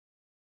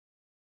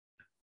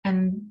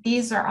 And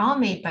these are all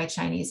made by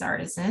Chinese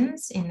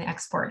artisans in the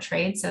export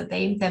trade. So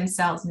they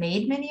themselves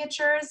made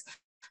miniatures,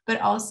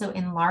 but also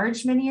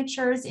enlarged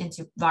miniatures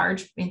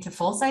into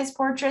full-size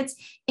portraits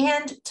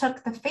and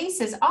took the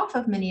faces off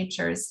of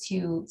miniatures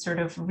to sort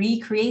of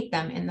recreate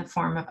them in the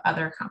form of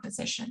other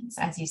compositions,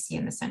 as you see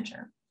in the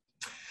center.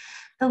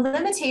 The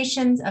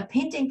limitations of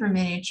painting for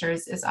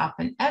miniatures is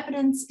often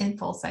evidenced in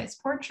full-size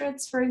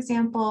portraits, for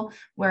example,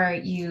 where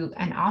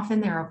and often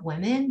they're of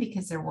women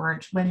because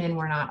women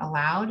were not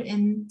allowed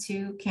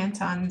into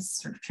Canton's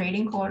sort of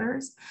trading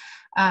quarters.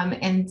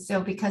 And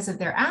so because of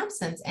their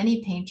absence,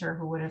 any painter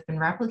who would have been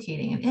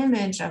replicating an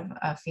image of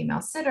a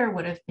female sitter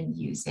would have been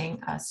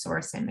using a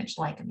source image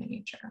like a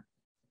miniature.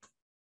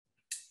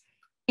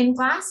 In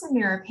glass and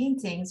mirror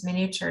paintings,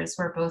 miniatures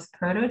were both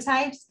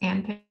prototypes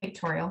and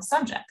pictorial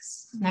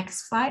subjects.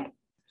 Next slide.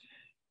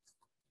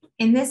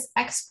 In this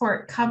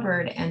export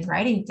cupboard and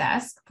writing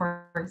desk,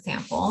 for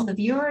example, the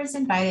viewer is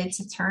invited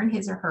to turn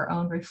his or her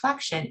own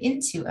reflection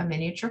into a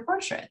miniature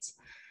portrait.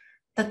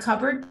 The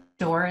cupboard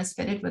door is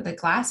fitted with a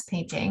glass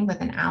painting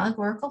with an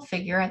allegorical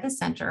figure at the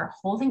center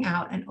holding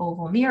out an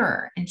oval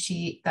mirror, and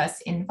she thus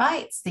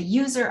invites the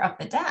user of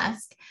the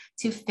desk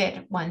to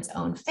fit one's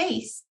own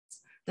face,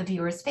 the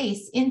viewer's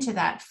face, into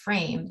that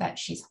frame that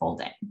she's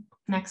holding.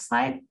 Next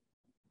slide.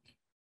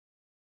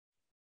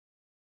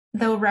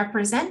 Though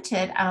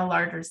represented at a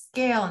larger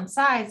scale and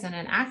size than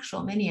an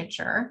actual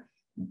miniature,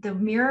 the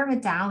mirror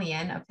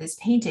medallion of this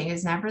painting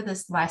is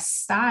nevertheless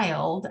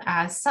styled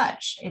as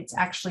such. It's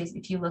actually,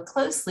 if you look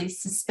closely,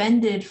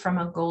 suspended from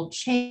a gold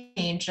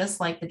chain, just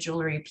like the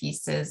jewelry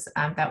pieces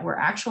that were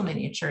actual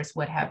miniatures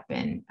would have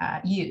been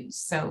used.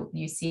 So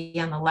you see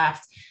on the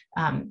left,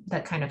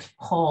 the kind of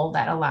hole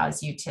that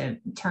allows you to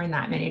turn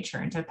that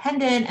miniature into a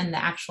pendant, and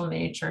the actual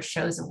miniature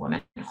shows a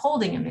woman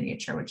holding a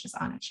miniature, which is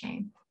on a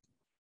chain.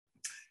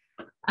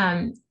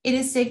 It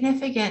is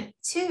significant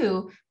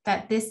too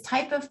that this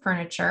type of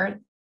furniture,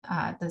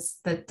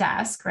 the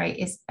desk, right,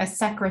 is a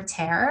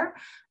secretaire,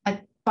 a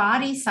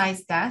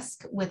body-sized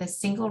desk with a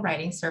single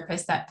writing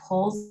surface that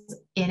pulls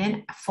in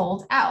and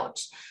folds out.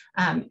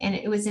 And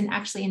it was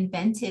actually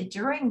invented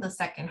during the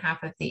second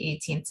half of the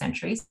 18th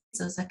century.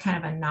 So it's a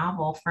kind of a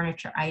novel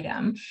furniture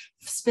item,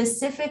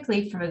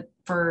 specifically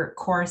for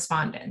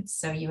correspondence.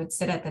 So you would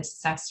sit at the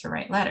desk to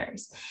write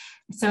letters.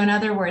 So in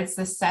other words,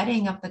 the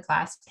setting of the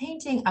glass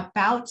painting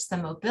about the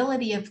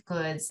mobility of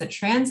goods, the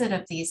transit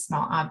of these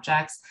small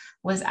objects,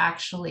 was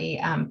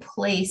actually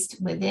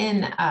placed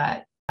within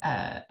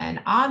an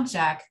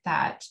object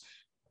that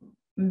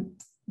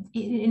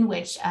in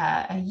which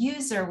a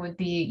user would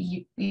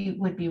be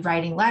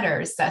writing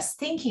letters, thus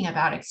thinking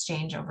about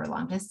exchange over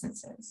long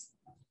distances.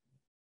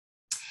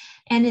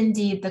 And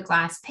indeed, the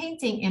glass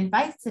painting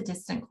invites the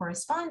distant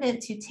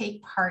correspondent to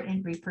take part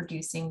in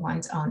reproducing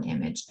one's own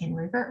image in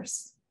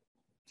reverse.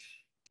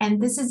 And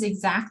this is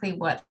exactly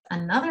what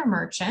another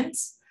merchant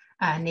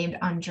named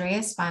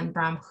Andreas van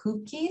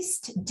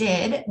Bram-Hoekgeest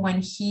did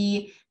when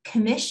he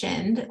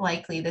commissioned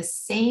likely the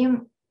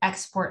same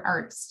export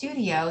art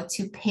studio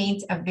to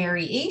paint a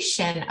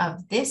variation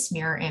of this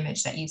mirror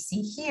image that you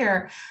see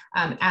here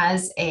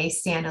as a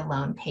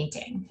standalone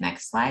painting.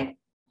 Next slide.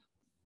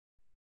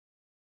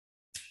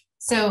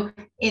 So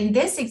in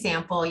this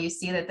example, you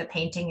see that the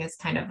painting is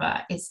kind of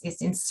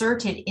is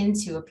inserted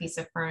into a piece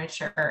of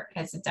furniture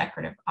as a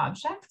decorative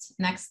object.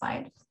 Next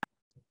slide.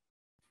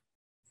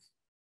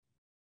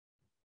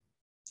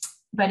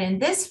 But in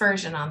this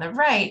version on the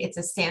right, it's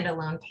a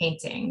standalone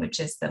painting, which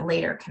is the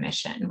later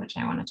commission, which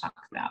I want to talk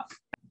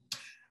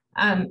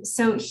about.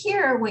 So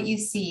here, what you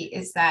see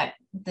is that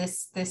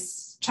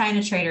this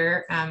China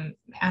trader,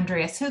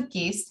 Andreas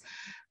Hoekgeest,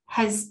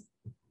 has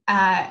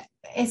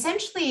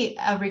essentially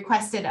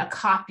requested a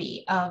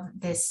copy of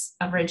this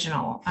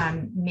original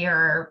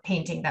mirror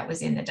painting that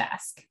was in the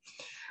desk.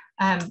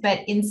 But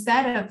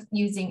instead of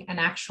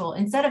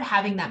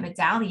having that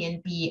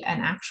medallion be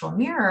an actual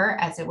mirror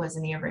as it was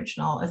in the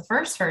original, the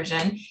first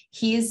version,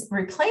 he's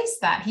replaced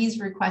that. He's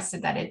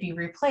requested that it be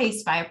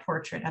replaced by a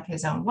portrait of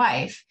his own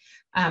wife,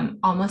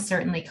 almost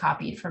certainly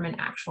copied from an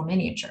actual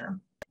miniature.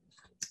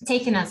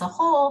 Taken as a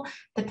whole,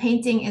 the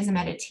painting is a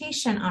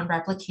meditation on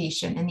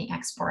replication in the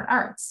export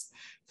arts.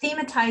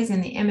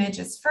 Thematizing the image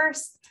is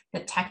first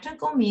the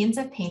technical means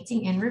of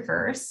painting in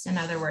reverse. In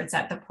other words,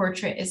 that the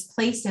portrait is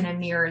placed in a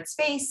mirrored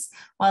space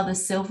while the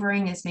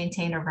silvering is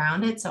maintained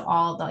around it. So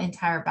the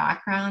entire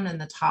background and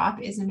the top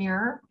is a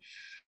mirror.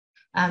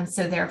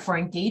 So therefore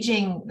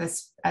reflection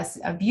as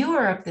a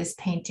viewer of this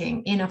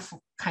painting in a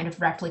kind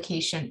of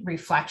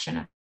reflection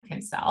of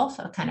himself,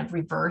 a kind of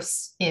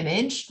reverse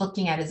image,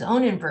 looking at his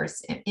own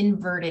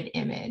inverted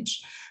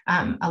image,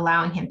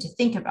 allowing him to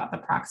think about the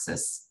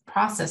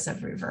process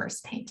of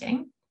reverse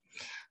painting.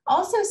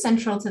 Also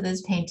central to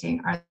this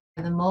painting are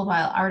the mobile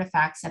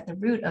artifacts at the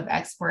root of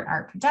export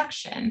art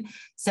production.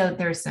 So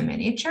there's the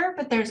miniature,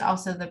 but there's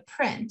also the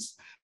print.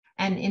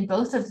 And in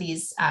both of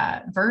these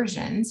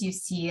versions, you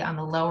see on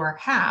the lower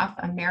half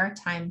a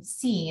maritime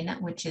scene,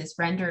 which is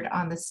rendered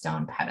on the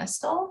stone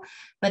pedestal,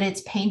 but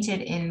it's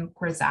painted in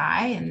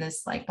grisaille, in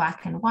this like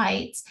black and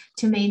white,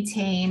 to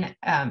maintain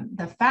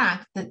the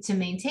fact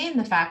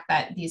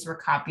that these were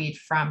copied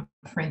from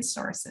print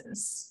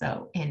sources,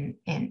 so in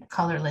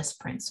colorless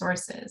print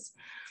sources.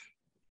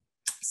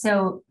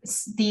 So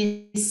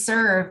these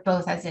serve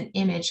both as an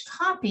image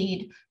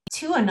copied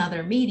to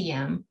another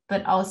medium,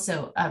 but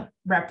also a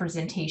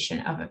representation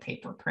of a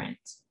paper print.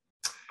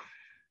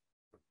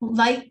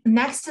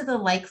 Next to the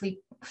likely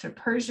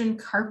Persian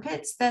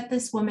carpets that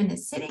this woman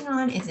is sitting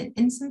on is an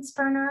incense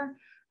burner,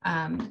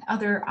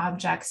 other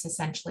objects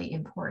essentially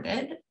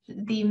imported.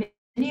 The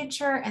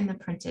miniature and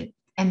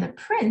the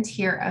print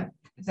here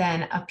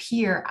then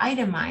appear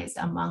itemized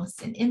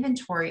amongst an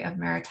inventory of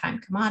maritime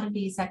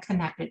commodities that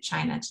connected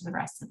China to the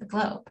rest of the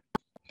globe.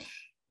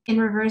 In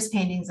reverse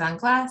paintings on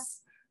glass,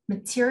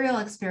 material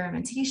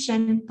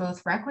experimentation,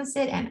 both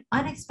requisite and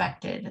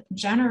unexpected,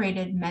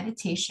 generated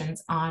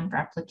meditations on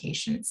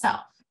replication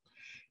itself.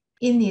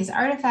 In these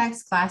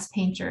artifacts, glass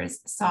painters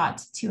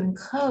sought to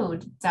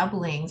encode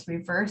doublings,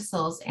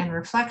 reversals, and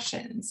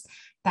reflections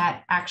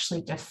that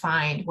actually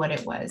defined what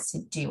it was to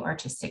do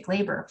artistic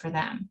labor for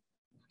them.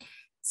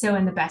 So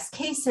in the best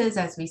cases,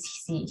 as we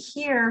see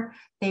here,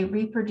 they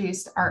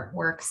reproduced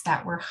artworks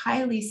that were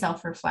highly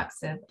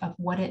self-reflexive of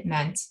what it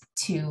meant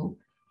to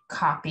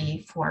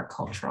copy for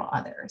cultural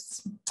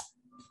others.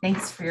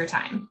 Thanks for your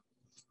time.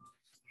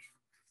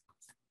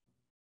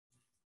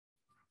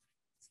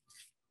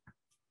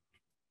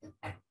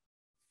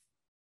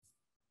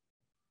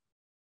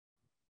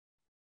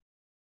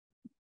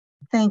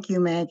 Thank you,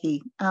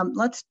 Maggie.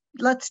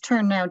 Let's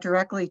turn now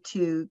directly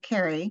to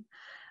Carrie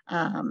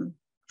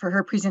for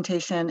her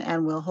presentation,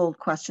 and we'll hold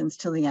questions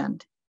till the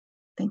end.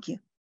 Thank you.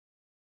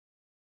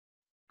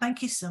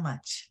 Thank you so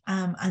much.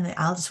 And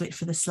I'll just wait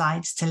for the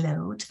slides to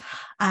load.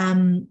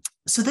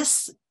 So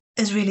this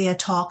is really a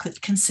talk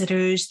that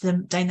considers the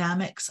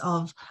dynamics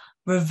of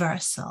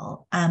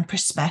reversal and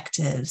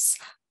perspectives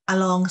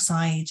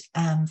alongside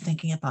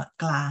thinking about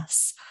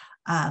glass.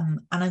 And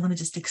I'm going to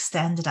just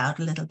extend it out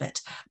a little bit.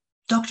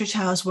 Dr.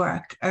 Chow's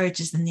work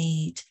urges the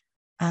need.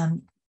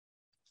 Can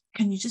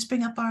you just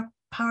bring up our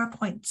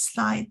PowerPoint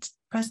slide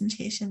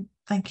presentation?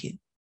 Thank you.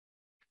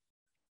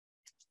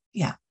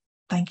 Yeah,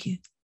 thank you.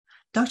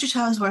 Dr.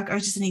 Chow's work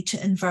urges the need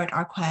to invert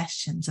our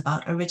questions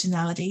about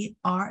originality,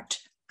 art,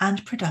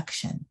 and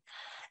production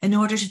in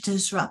order to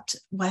disrupt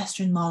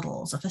Western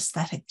models of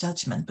aesthetic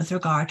judgment with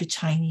regard to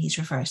Chinese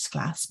reverse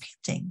glass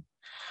painting.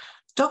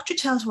 Dr.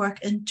 Chow's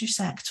work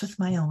intersects with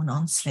my own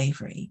on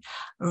slavery,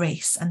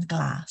 race, and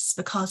glass,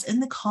 because in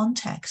the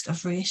context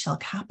of racial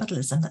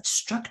capitalism that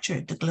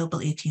structured the global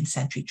 18th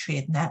century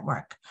trade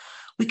network,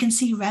 we can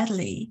see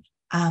readily,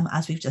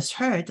 as we've just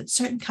heard, that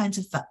certain kinds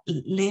of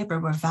labor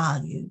were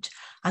valued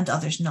and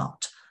others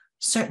not.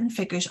 Certain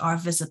figures are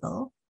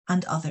visible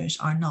and others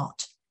are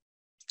not.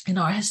 In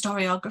our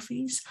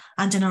historiographies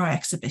and in our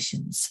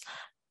exhibitions,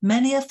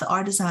 many of the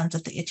artisans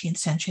of the 18th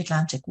century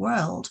Atlantic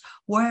world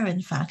were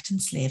in fact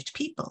enslaved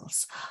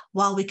peoples,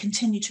 while we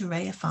continue to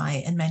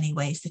reify in many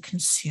ways the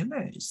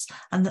consumers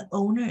and the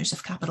owners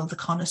of capital, the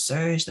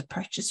connoisseurs, the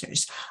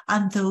purchasers,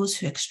 and those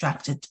who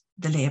extracted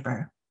the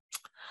labor.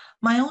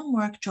 My own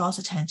work draws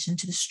attention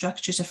to the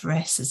structures of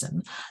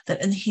racism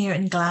that inhere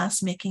in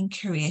glassmaking,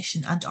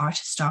 curation, and art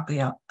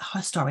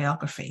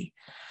historiography.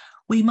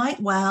 We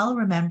might well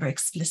remember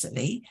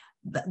explicitly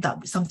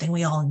that something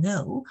we all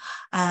know,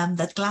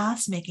 that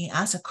glassmaking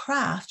as a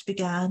craft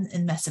began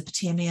in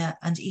Mesopotamia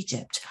and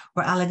Egypt,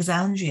 where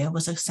Alexandria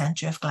was a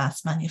center of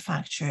glass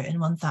manufacture in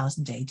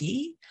 1000 AD,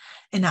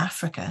 in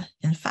Africa,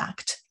 in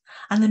fact.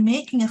 And the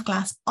making of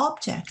glass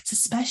objects,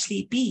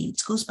 especially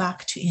beads, goes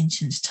back to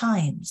ancient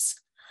times.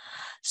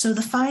 So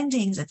the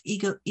findings at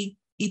Ibo-Uwu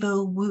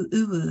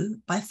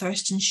by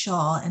Thurston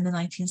Shaw in the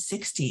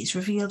 1960s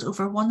revealed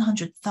over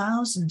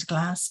 100,000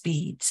 glass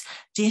beads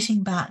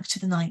dating back to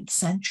the 9th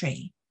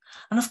century.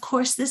 And of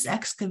course, this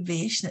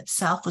excavation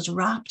itself was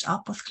wrapped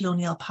up with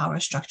colonial power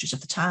structures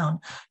of the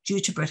town due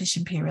to British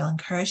imperial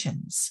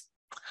incursions.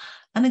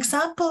 An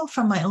example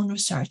from my own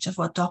research of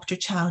what Dr.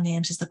 Chow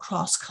names as the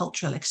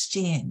cross-cultural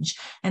exchange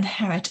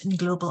inherent in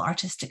global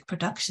artistic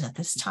production at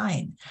this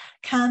time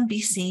can be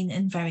seen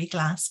in very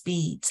glass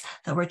beads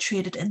that were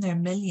traded in their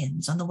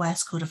millions on the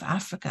west coast of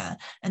Africa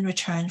in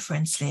return for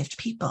enslaved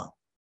people.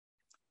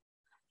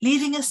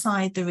 Leaving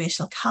aside the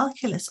racial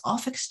calculus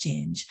of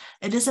exchange,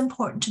 it is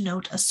important to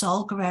note, as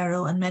Saul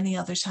Guerrero and many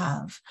others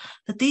have,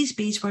 that these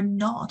beads were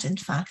not, in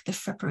fact, the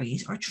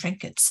fripperies or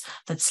trinkets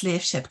that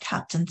slave ship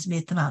captains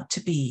made them out to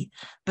be,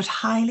 but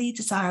highly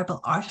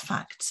desirable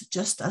artifacts,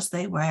 just as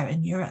they were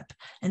in Europe.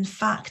 In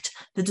fact,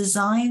 the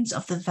designs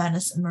of the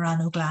Venice and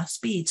Murano glass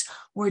beads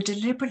were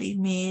deliberately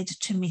made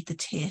to meet the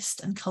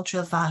taste and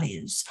cultural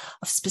values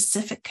of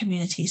specific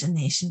communities and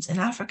nations in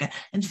Africa.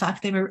 In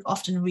fact, they were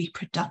often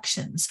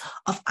reproductions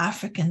of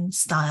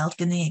African-styled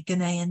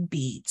Ghanaian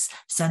beads,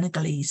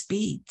 Senegalese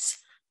beads.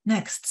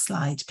 Next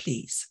slide,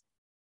 please.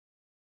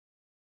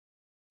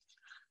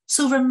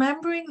 So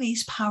remembering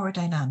these power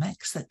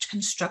dynamics that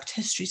construct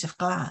histories of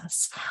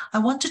glass, I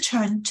want to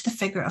turn to the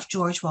figure of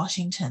George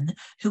Washington,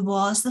 who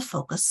was the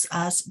focus,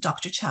 as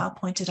Dr. Chow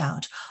pointed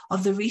out,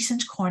 of the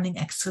recent Corning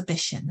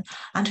exhibition,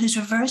 and whose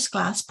reverse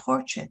glass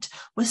portrait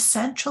was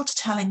central to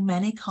telling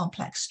many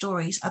complex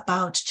stories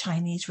about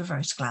Chinese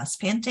reverse glass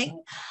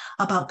painting,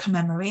 about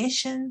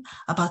commemoration,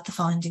 about the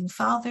founding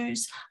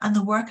fathers, and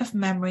the work of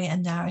memory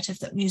and narrative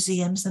that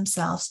museums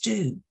themselves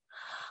do.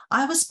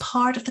 I was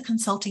part of the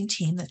consulting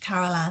team that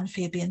Carol Ann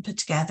Fabian put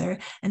together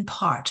in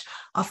part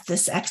of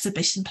this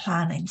exhibition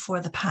planning for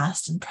the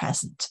past and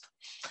present.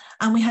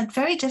 And we had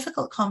very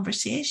difficult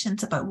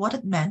conversations about what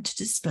it meant to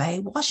display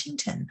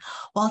Washington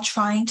while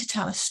trying to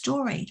tell a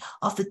story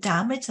of the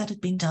damage that had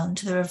been done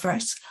to the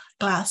reverse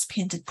glass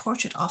painted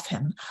portrait of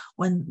him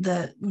when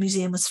the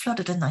museum was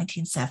flooded in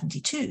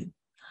 1972.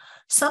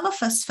 Some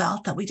of us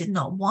felt that we did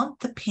not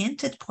want the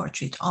painted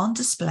portrait on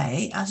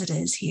display as it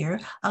is here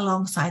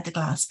alongside the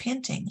glass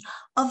painting.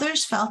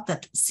 Others felt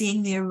that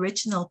seeing the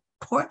original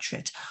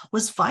portrait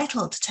was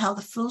vital to tell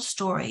the full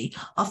story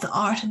of the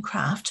art and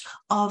craft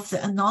of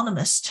the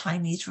anonymous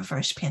Chinese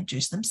reverse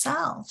painters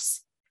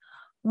themselves.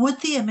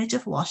 Would the image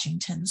of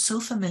Washington, so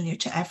familiar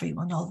to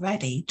everyone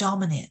already,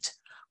 dominate?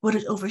 Would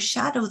it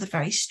overshadow the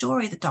very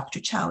story that Dr.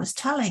 Chow is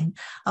telling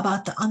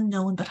about the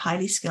unknown but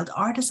highly skilled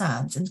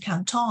artisans in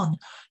Canton,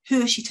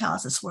 who, as she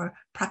tells us, were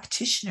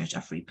practitioners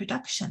of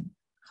reproduction?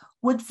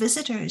 Would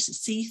visitors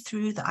see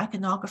through the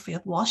iconography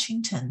of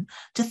Washington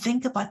to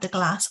think about the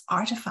glass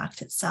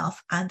artifact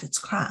itself and its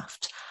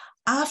craft?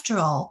 After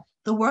all,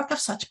 the work of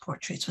such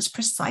portraits was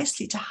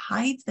precisely to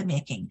hide the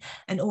making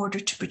in order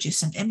to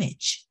produce an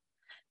image.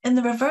 In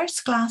the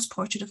reverse glass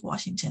portrait of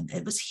Washington,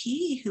 it was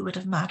he who would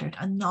have mattered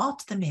and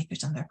not the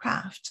makers and their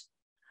craft.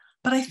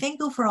 But I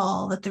think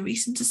overall that the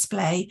recent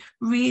display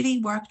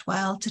really worked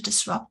well to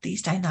disrupt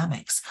these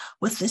dynamics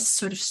with this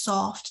sort of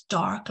soft,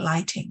 dark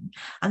lighting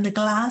and the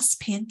glass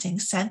painting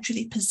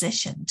centrally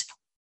positioned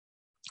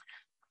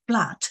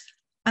flat.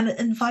 And it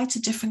invites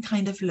a different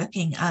kind of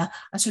looking, a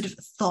sort of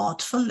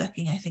thoughtful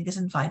looking, I think, is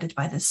invited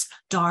by this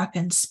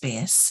darkened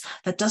space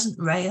that doesn't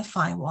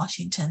reify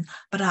Washington,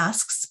 but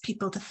asks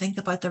people to think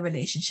about the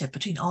relationship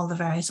between all the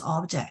various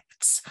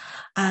objects.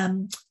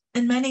 In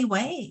many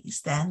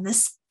ways, then,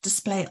 this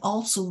display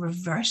also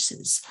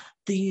reverses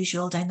the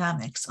usual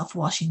dynamics of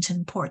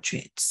Washington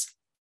portraits.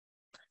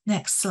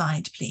 Next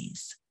slide,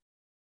 please.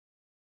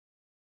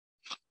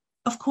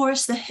 Of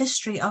course, the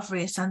history of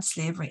race and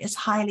slavery is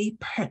highly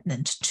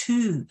pertinent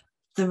to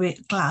the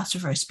glass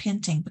reverse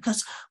painting,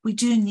 because we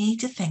do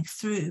need to think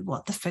through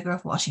what the figure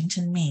of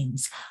Washington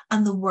means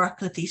and the work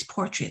that these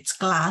portraits,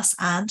 glass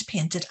and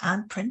painted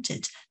and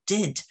printed,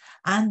 did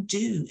and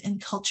do in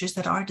cultures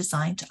that are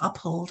designed to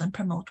uphold and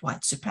promote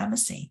white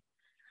supremacy.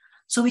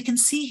 So we can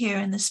see here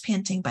in this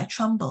painting by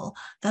Trumbull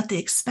that the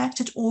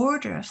expected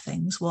order of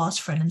things was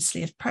for an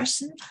enslaved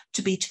person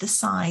to be to the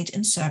side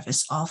in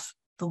service of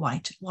the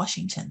white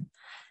Washington.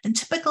 In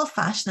typical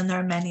fashion, and there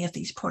are many of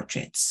these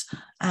portraits,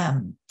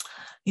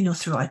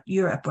 throughout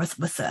Europe,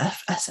 with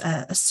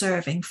a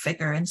serving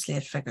figure,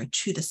 enslaved figure,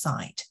 to the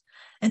side.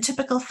 In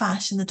typical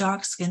fashion, the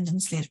dark-skinned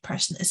enslaved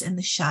person is in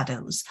the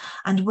shadows,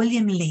 and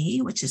William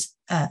Lee, which is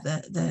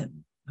the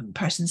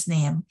person's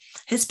name,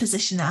 his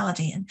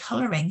positionality and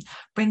colouring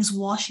brings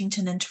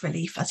Washington into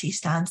relief as he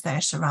stands there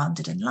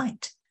surrounded in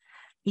light.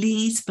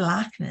 Lee's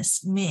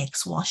blackness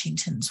makes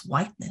Washington's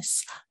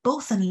whiteness,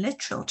 both in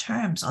literal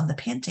terms on the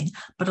painting,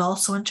 but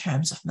also in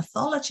terms of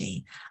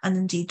mythology. And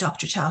indeed,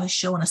 Dr. Chow has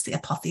shown us the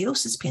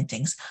apotheosis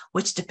paintings,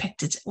 which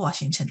depicted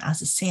Washington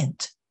as a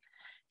saint.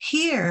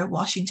 Here,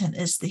 Washington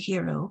is the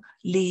hero,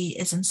 Lee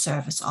is in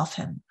service of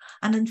him.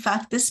 And in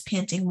fact, this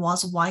painting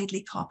was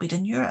widely copied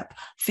in Europe,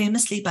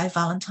 famously by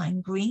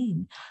Valentine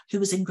Green, who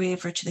was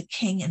engraver to the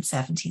king in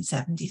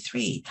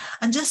 1773.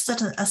 And just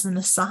as an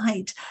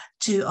aside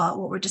to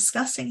what we're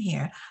discussing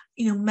here,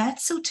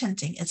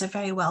 mezzotinting is a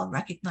very well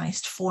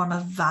recognized form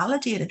of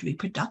validated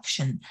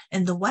reproduction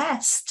in the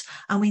West.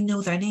 And we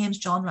know their names.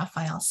 John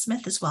Raphael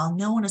Smith is well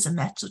known as a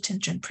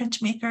mezzotinter and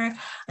printmaker.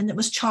 And it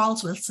was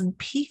Charles Wilson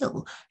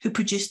Peel who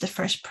produced the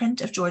first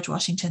print of George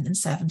Washington in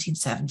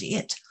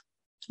 1778.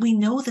 We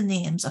know the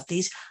names of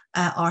these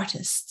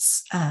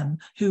artists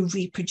who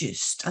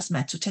reproduced as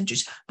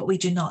mezzotinters, but we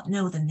do not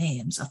know the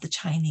names of the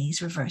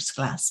Chinese reverse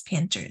glass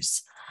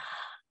painters.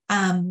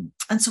 And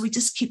so we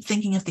just keep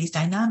thinking of these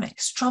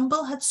dynamics.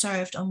 Trumbull had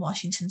served on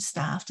Washington's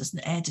staff as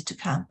an aide de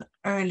camp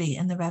early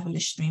in the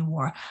Revolutionary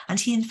War, and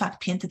he in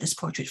fact painted this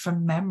portrait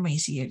from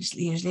memories years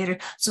later.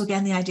 So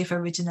again, the idea of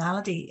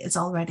originality is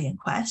already in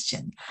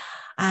question.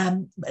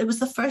 It was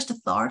the first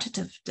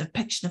authoritative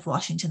depiction of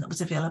Washington that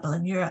was available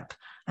in Europe,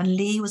 and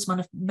Lee was one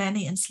of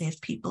many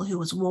enslaved people who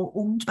was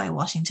owned by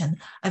Washington,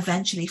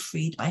 eventually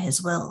freed by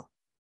his will.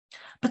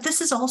 But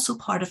this is also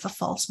part of a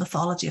false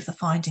mythology of the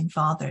founding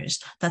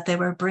fathers, that they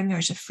were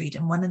bringers of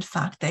freedom, when in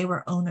fact they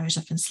were owners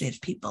of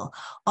enslaved people.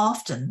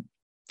 Often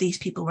these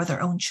people were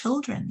their own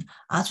children,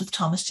 as with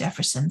Thomas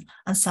Jefferson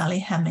and Sally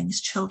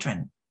Hemings'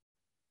 children.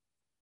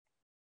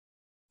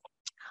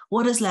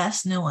 What is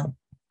less known,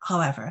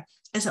 however,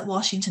 is that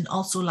Washington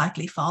also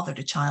likely fathered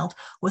a child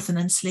with an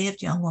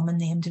enslaved young woman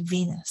named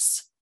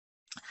Venus.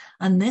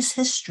 And this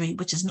history,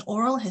 which is an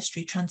oral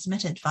history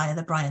transmitted via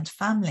the Bryant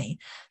family,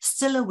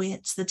 still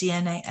awaits the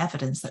DNA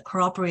evidence that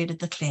corroborated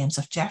the claims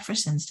of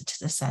Jefferson's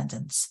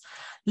descendants.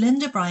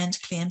 Linda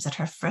Bryant claims that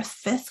her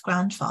fifth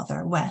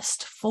grandfather,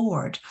 West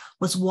Ford,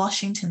 was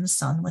Washington's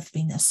son with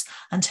Venus,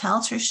 and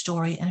tells her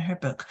story in her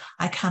book,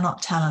 I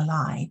Cannot Tell a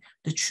Lie,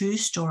 The True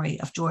Story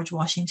of George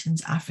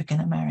Washington's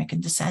African-American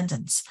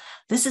Descendants.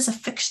 This is a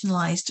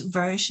fictionalized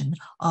version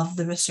of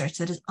the research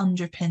that is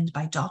underpinned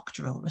by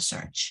doctoral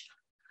research.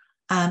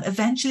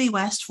 Eventually,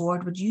 West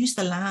Ford would use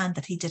the land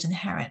that he did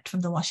inherit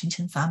from the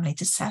Washington family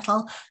to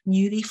settle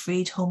newly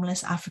freed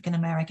homeless African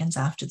Americans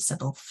after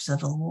the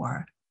Civil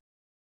War.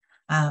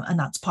 And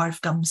that's part of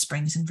Gum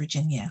Springs in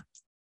Virginia.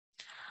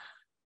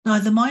 Now,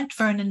 the Mount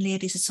Vernon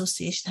Ladies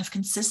Association have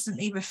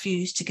consistently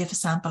refused to give a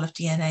sample of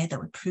DNA that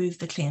would prove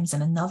the claims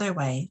in another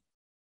way,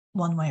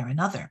 one way or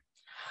another.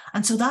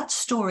 And so that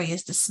story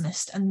is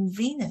dismissed, and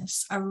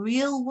Venus, a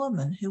real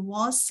woman who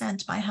was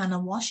sent by Hannah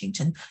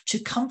Washington to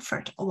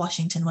comfort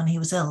Washington when he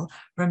was ill,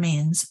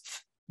 remains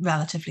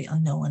relatively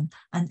unknown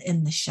and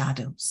in the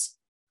shadows.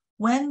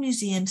 When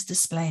museums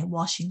display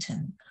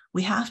Washington,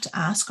 we have to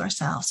ask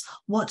ourselves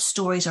what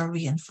stories are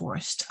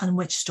reinforced and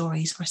which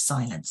stories are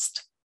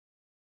silenced.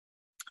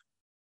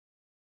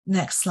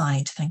 Next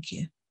slide, thank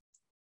you.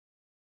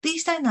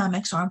 These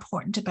dynamics are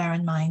important to bear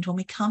in mind when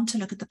we come to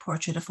look at the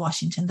portrait of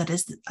Washington that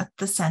is at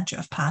the center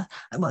of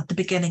at the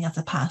beginning of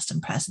the past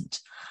and present,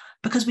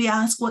 because we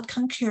ask, what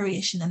can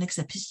curation and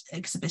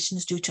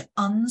exhibitions do to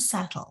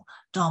unsettle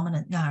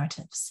dominant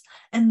narratives?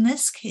 In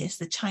this case,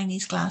 the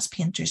Chinese glass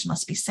painters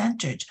must be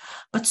centered,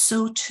 but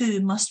so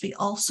too must we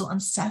also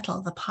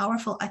unsettle the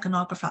powerful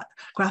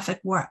iconographic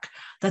work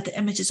that the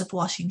images of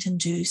Washington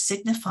do,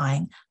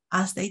 signifying,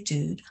 as they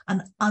do,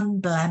 an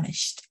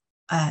unblemished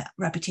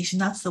reputation.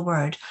 That's the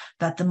word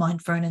that the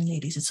Mount Vernon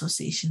Ladies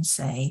Association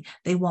say.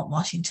 They want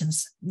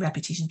Washington's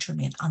reputation to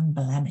remain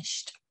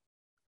unblemished.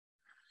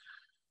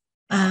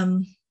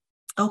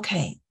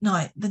 Okay,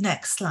 now the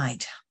next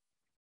slide.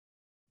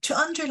 To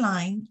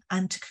underline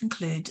and to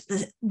conclude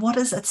what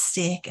is at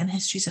stake in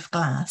Histories of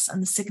Glass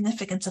and the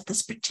significance of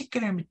this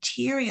particular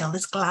material,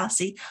 this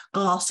glassy,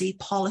 glossy,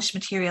 polished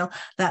material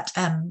that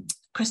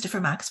Christopher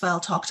Maxwell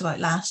talked about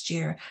last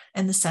year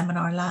in the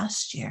seminar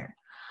last year,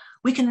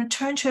 we can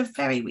return to a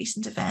very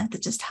recent event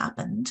that just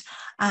happened.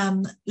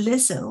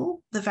 Lizzo,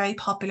 the very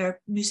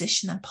popular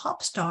musician and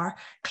pop star,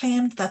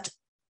 claimed that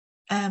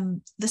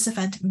this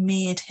event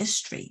made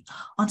history.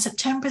 On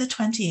September the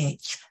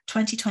 28th,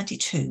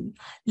 2022,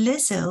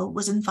 Lizzo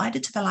was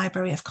invited to the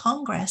Library of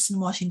Congress in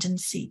Washington,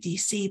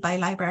 D.C. by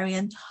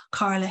librarian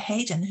Carla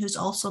Hayden, who's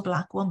also a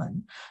Black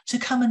woman, to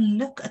come and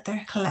look at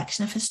their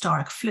collection of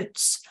historic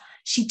flutes.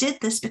 She did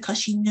this because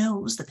she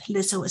knows that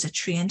Lizzo is a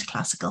trained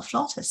classical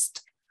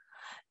flautist.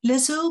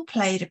 Lizzo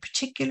played a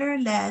particular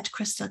lead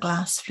crystal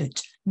glass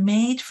flute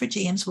made for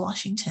James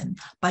Washington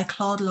by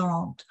Claude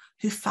Laurent,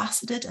 who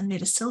faceted and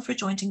made a silver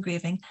joint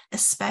engraving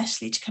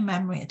especially to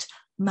commemorate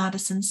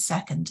Madison's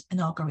second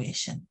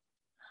inauguration.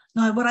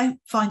 Now, what I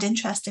found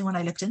interesting when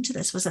I looked into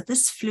this was that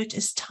this flute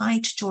is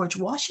tied to George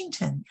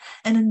Washington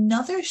in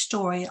another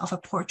story of a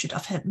portrait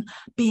of him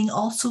being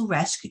also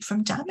rescued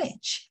from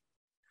damage.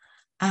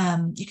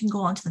 You can go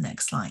on to the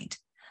next slide.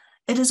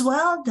 It is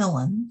well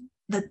known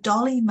that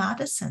Dolly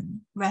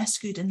Madison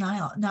rescued a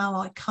now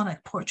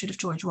iconic portrait of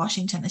George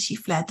Washington as she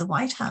fled the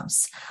White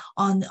House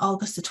on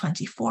August the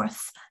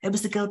 24th. It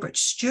was the Gilbert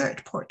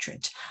Stuart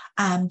portrait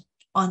on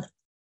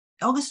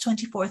August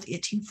 24th,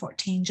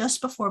 1814,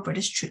 just before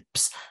British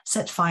troops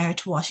set fire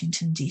to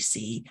Washington,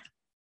 D.C.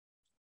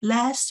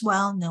 Less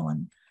well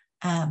known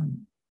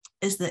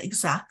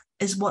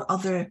is what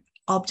other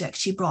object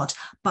she brought,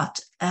 but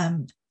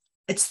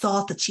it's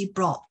thought that she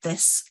brought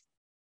this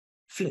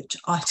flute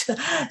out.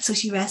 So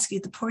she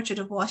rescued the portrait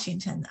of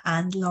Washington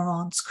and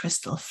Laurent's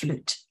crystal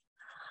flute.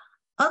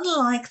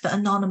 Unlike the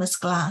anonymous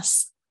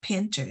glass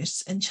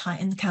painters in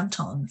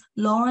Canton,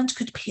 Laurent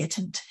could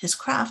patent his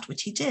craft,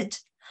 which he did.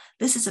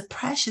 This is a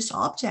precious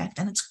object,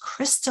 and its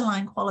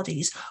crystalline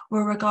qualities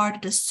were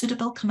regarded as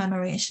suitable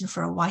commemoration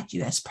for a white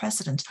US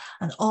president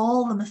and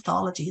all the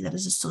mythology that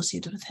is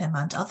associated with him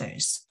and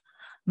others.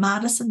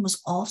 Madison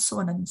was also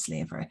an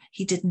enslaver.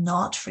 He did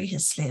not free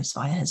his slaves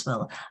via his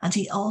will, and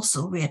he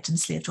also raped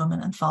enslaved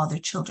women and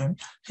fathered children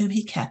whom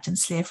he kept in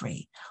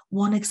slavery.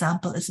 One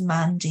example is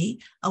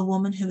Mandy, a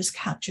woman who was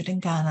captured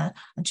in Ghana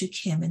and who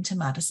came into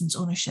Madison's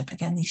ownership.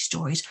 Again, these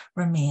stories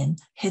remain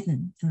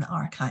hidden in the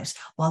archives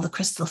while the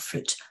crystal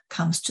flute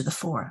comes to the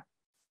fore.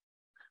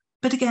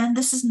 But again,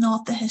 this is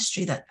not the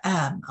history that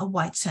a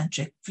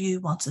white-centric view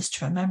wants us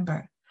to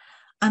remember.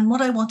 And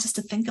what I want us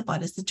to think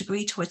about is the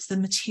degree to which the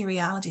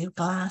materiality of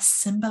glass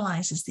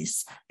symbolizes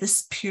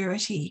this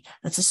purity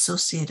that's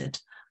associated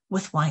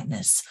with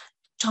whiteness.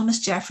 Thomas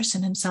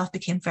Jefferson himself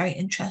became very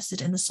interested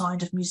in the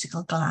sound of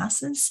musical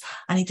glasses,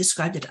 and he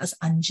described it as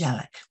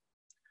angelic.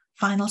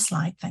 Final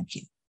slide, thank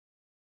you.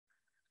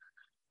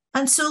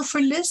 And so for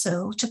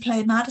Lizzo to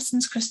play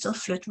Madison's crystal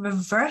flute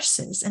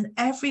reverses in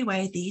every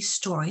way these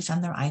stories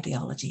and their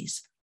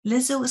ideologies.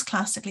 Lizzo was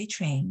classically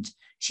trained.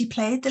 She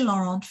played the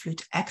Laurent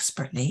flute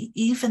expertly,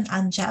 even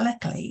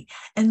angelically,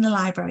 in the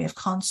Library of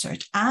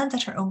Concert and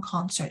at her own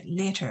concert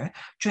later,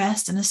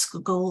 dressed in a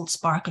gold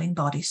sparkling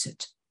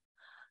bodysuit.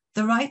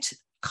 The right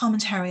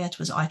commentariat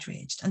was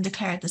outraged and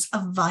declared this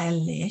a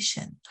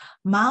violation.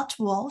 Matt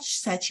Walsh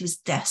said she was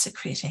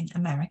desecrating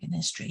American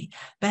history.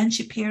 Ben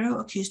Shapiro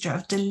accused her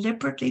of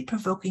deliberately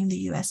provoking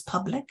the US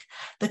public.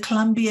 The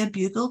Columbia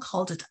Bugle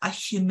called it a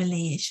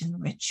humiliation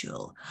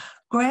ritual.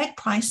 Greg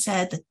Price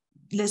said that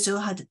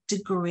Lizzo had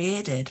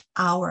degraded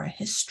our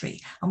history,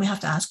 and we have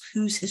to ask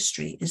whose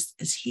history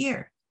is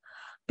here.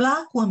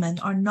 Black women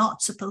are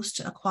not supposed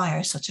to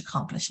acquire such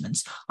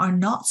accomplishments, are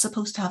not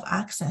supposed to have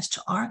access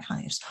to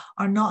archives,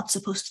 are not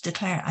supposed to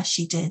declare, as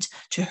she did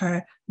to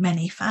her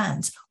many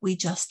fans, we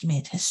just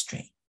made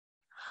history.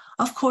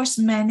 Of course,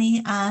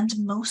 many and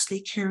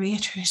mostly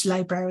curators,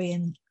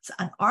 librarians,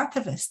 and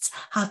archivists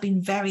have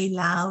been very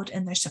loud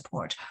in their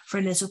support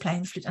for Lizzo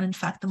playing the flute. And in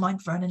fact, the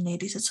Mount Vernon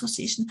Ladies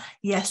Association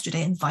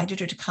yesterday invited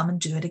her to come and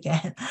do it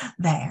again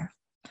there.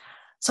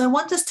 So I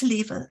want us to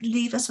leave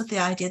us with the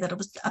idea that it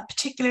was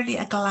particularly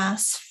a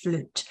glass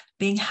flute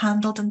being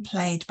handled and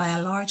played by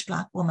a large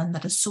Black woman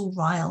that has so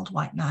riled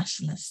white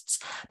nationalists,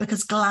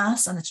 because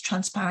glass and its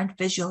transparent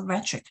visual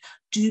rhetoric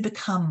do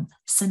become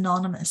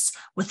synonymous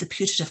with the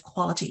putative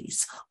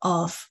qualities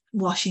of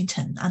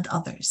Washington and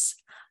others.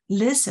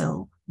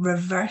 Lizzo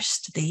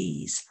reversed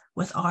these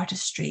with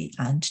artistry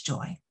and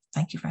joy.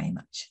 Thank you very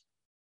much.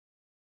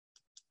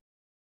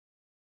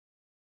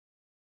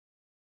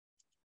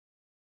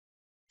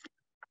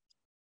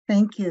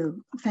 Thank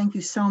you. Thank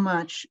you so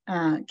much,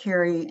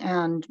 Carrie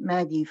and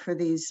Maggie, for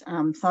these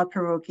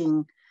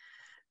thought-provoking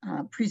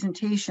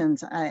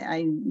presentations.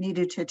 I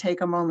needed to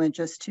take a moment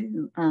just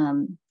to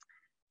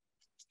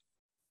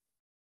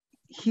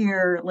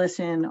hear,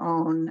 listen,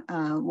 own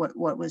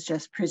what was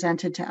just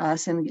presented to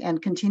us,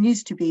 and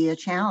continues to be a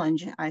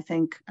challenge. I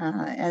think,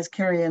 as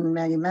Carrie and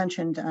Maggie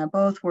mentioned,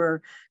 both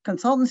were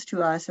consultants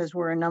to us, as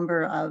were a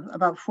number of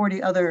about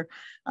 40 other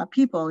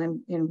people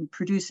in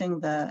producing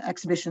the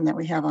exhibition that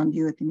we have on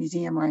view at the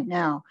museum right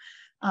now,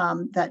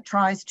 that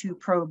tries to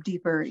probe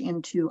deeper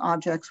into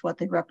objects, what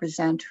they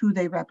represent, who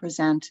they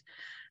represent,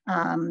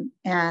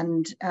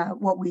 and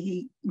what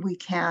we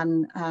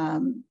can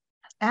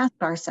ask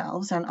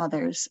ourselves and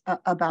others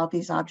about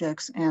these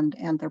objects and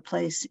their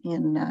place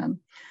in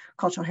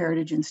cultural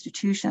heritage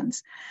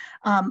institutions.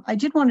 I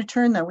did want to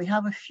turn, though, we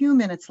have a few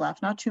minutes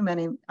left, not too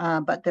many,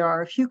 but there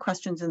are a few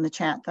questions in the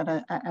chat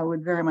that I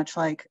would very much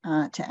like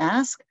to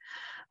ask.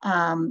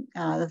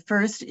 The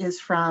first is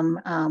from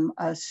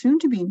a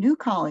soon-to-be new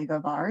colleague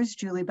of ours,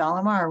 Julie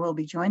Bellamar, will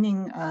be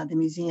joining the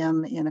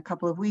museum in a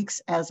couple of weeks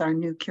as our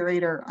new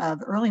curator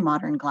of early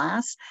modern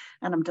glass,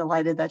 and I'm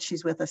delighted that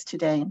she's with us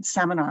today in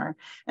seminar.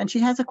 And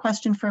she has a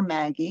question for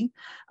Maggie.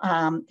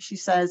 She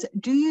says,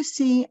 do you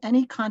see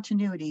any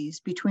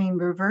continuities between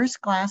reverse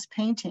glass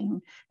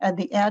painting and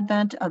the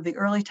advent of the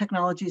early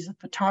technologies of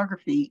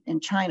photography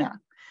in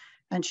China?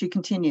 And she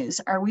continues,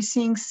 are we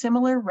seeing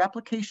similar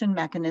replication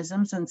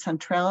mechanisms and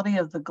centrality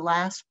of the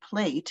glass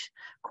plate,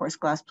 of course,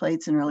 glass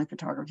plates in early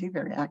photography,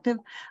 very active,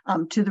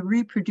 to the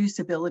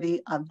reproducibility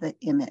of the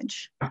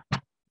image?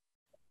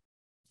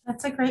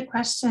 That's a great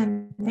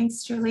question.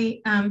 Thanks,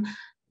 Julie.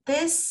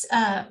 This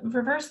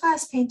reverse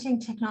glass painting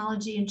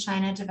technology in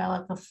China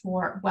developed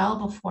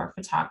well before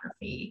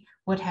photography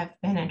would have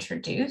been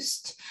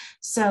introduced.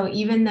 So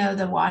even though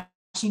the Washington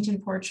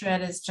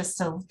portrait is just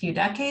a few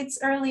decades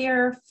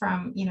earlier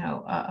from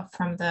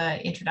the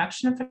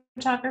introduction of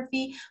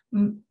photography,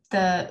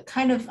 the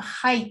kind of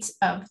height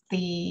of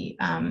the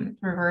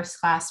reverse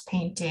glass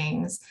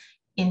paintings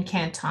in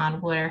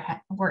Canton were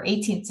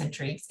 18th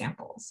century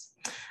examples.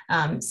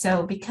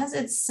 So because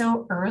it's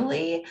so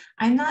early,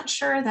 I'm not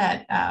sure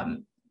that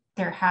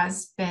there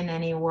has been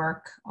any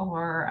work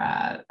or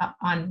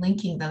on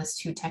linking those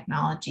two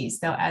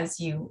technologies, though, as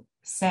you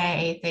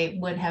say, they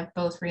would have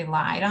both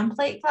relied on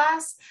plate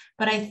glass.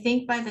 But I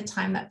think by the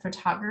time that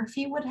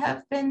photography would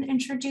have been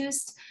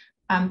introduced,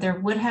 there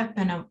would have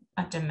been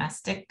a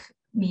domestic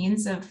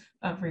means of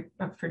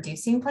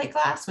producing plate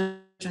glass, which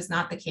was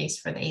not the case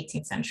for the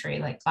 18th century.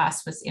 Like,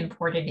 glass was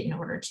imported in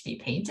order to be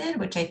painted,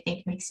 which I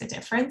think makes a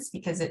difference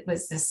because it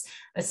was this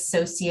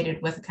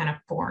associated with a kind of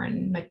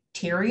foreign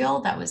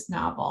material that was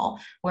novel.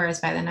 Whereas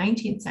by the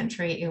 19th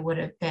century, it would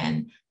have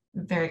been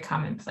very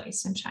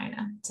commonplace in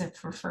China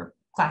for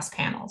glass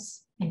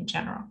panels in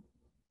general.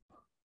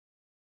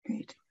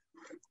 Great,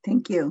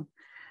 thank you.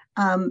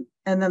 And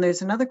then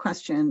there's another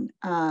question,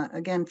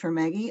 again for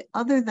Maggie.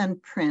 Other than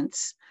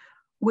prints,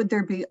 would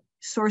there be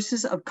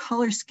sources of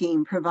color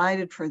scheme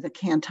provided for the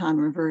Canton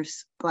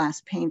reverse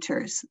glass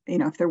painters? You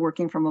know, if they're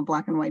working from a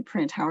black and white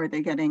print, how are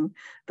they getting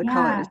the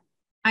colors?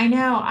 I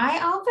know.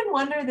 I often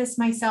wonder this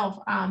myself.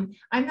 I'm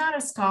not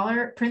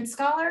a print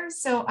scholar,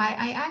 so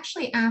I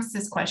actually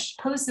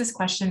posed this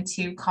question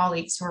to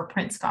colleagues who are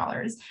print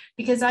scholars,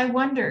 because I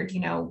wondered,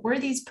 were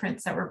these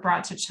prints that were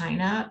brought to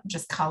China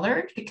just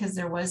colored? Because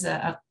there was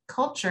a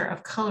culture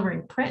of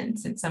coloring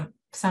prints in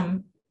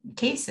some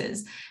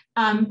cases.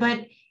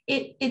 But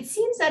it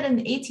seems that in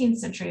the 18th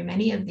century,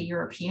 many of the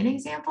European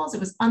examples, it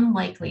was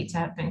unlikely to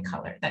have been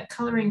colored. That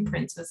coloring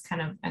prints was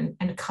kind of,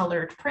 and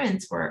colored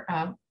prints were,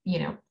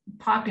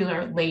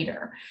 popular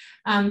later.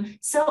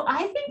 So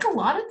I think a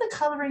lot of the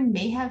coloring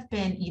may have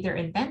been either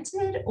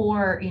invented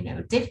or,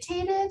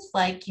 dictated,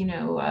 like,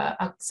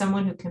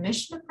 someone who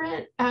commissioned a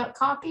print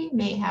copy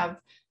may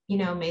have,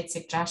 made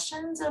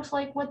suggestions of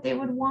like what they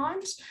would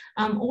want,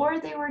 or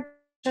they were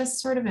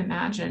just sort of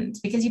imagined,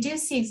 because you do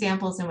see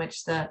examples in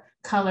which the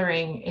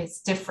coloring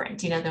is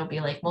different. There'll be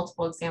like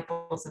multiple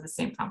examples of the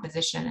same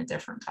composition and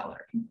different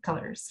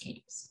color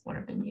schemes would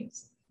have been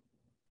used.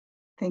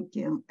 Thank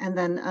you. And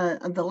then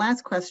the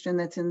last question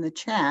that's in the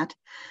chat,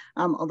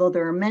 although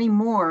there are many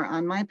more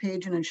on my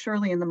page and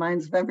surely in the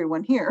minds of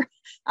everyone here,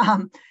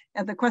 and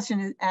the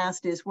question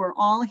asked is, were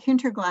all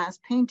Hinterglass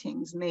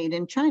paintings made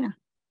in China?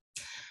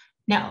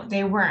 No,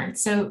 they weren't.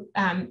 So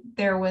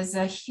there was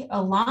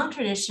a long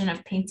tradition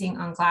of painting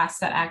on glass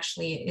that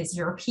actually is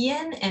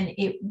European, and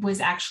it was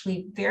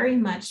actually very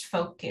much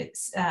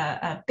focused,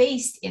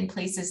 based in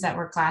places that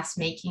were glass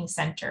making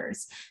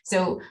centers.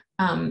 So,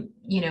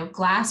 you know,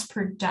 glass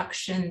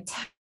production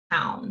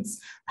towns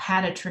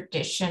had a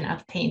tradition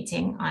of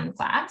painting on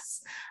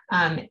glass.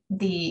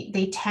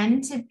 They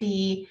tend to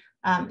be,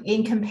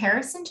 in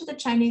comparison to the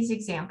Chinese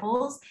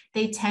examples,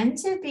 they tend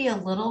to be a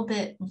little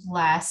bit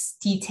less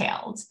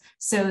detailed.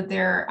 So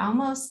they're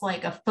almost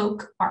like a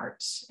folk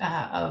art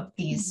of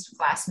these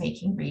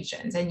glass-making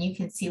regions. And you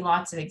can see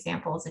lots of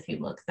examples if you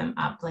look them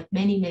up, like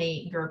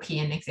many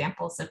European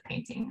examples of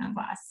painting on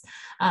glass.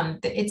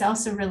 It's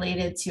also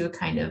related to a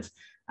kind of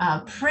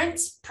print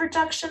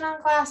production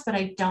on glass, but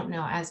I don't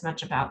know as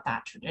much about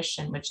that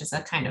tradition, which is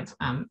a kind of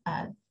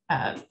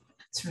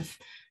sort of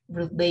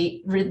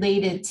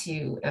related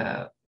to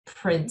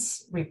print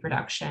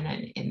reproduction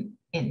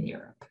in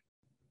Europe.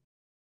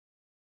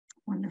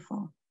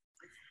 Wonderful.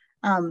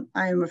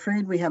 I'm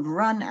afraid we have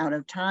run out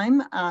of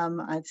time.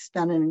 It's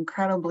been an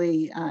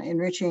incredibly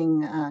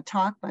enriching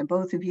talk by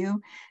both of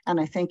you, and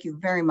I thank you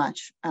very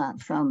much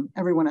from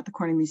everyone at the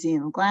Corning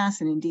Museum of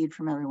Glass, and indeed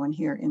from everyone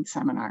here in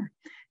seminar.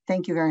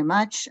 Thank you very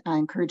much. I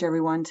encourage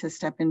everyone to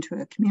step into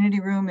a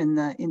community room in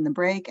the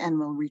break, and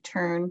we'll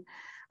return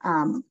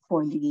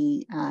for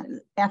the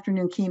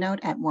afternoon keynote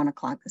at 1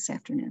 o'clock this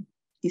afternoon,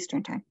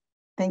 Eastern time.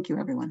 Thank you,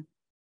 everyone.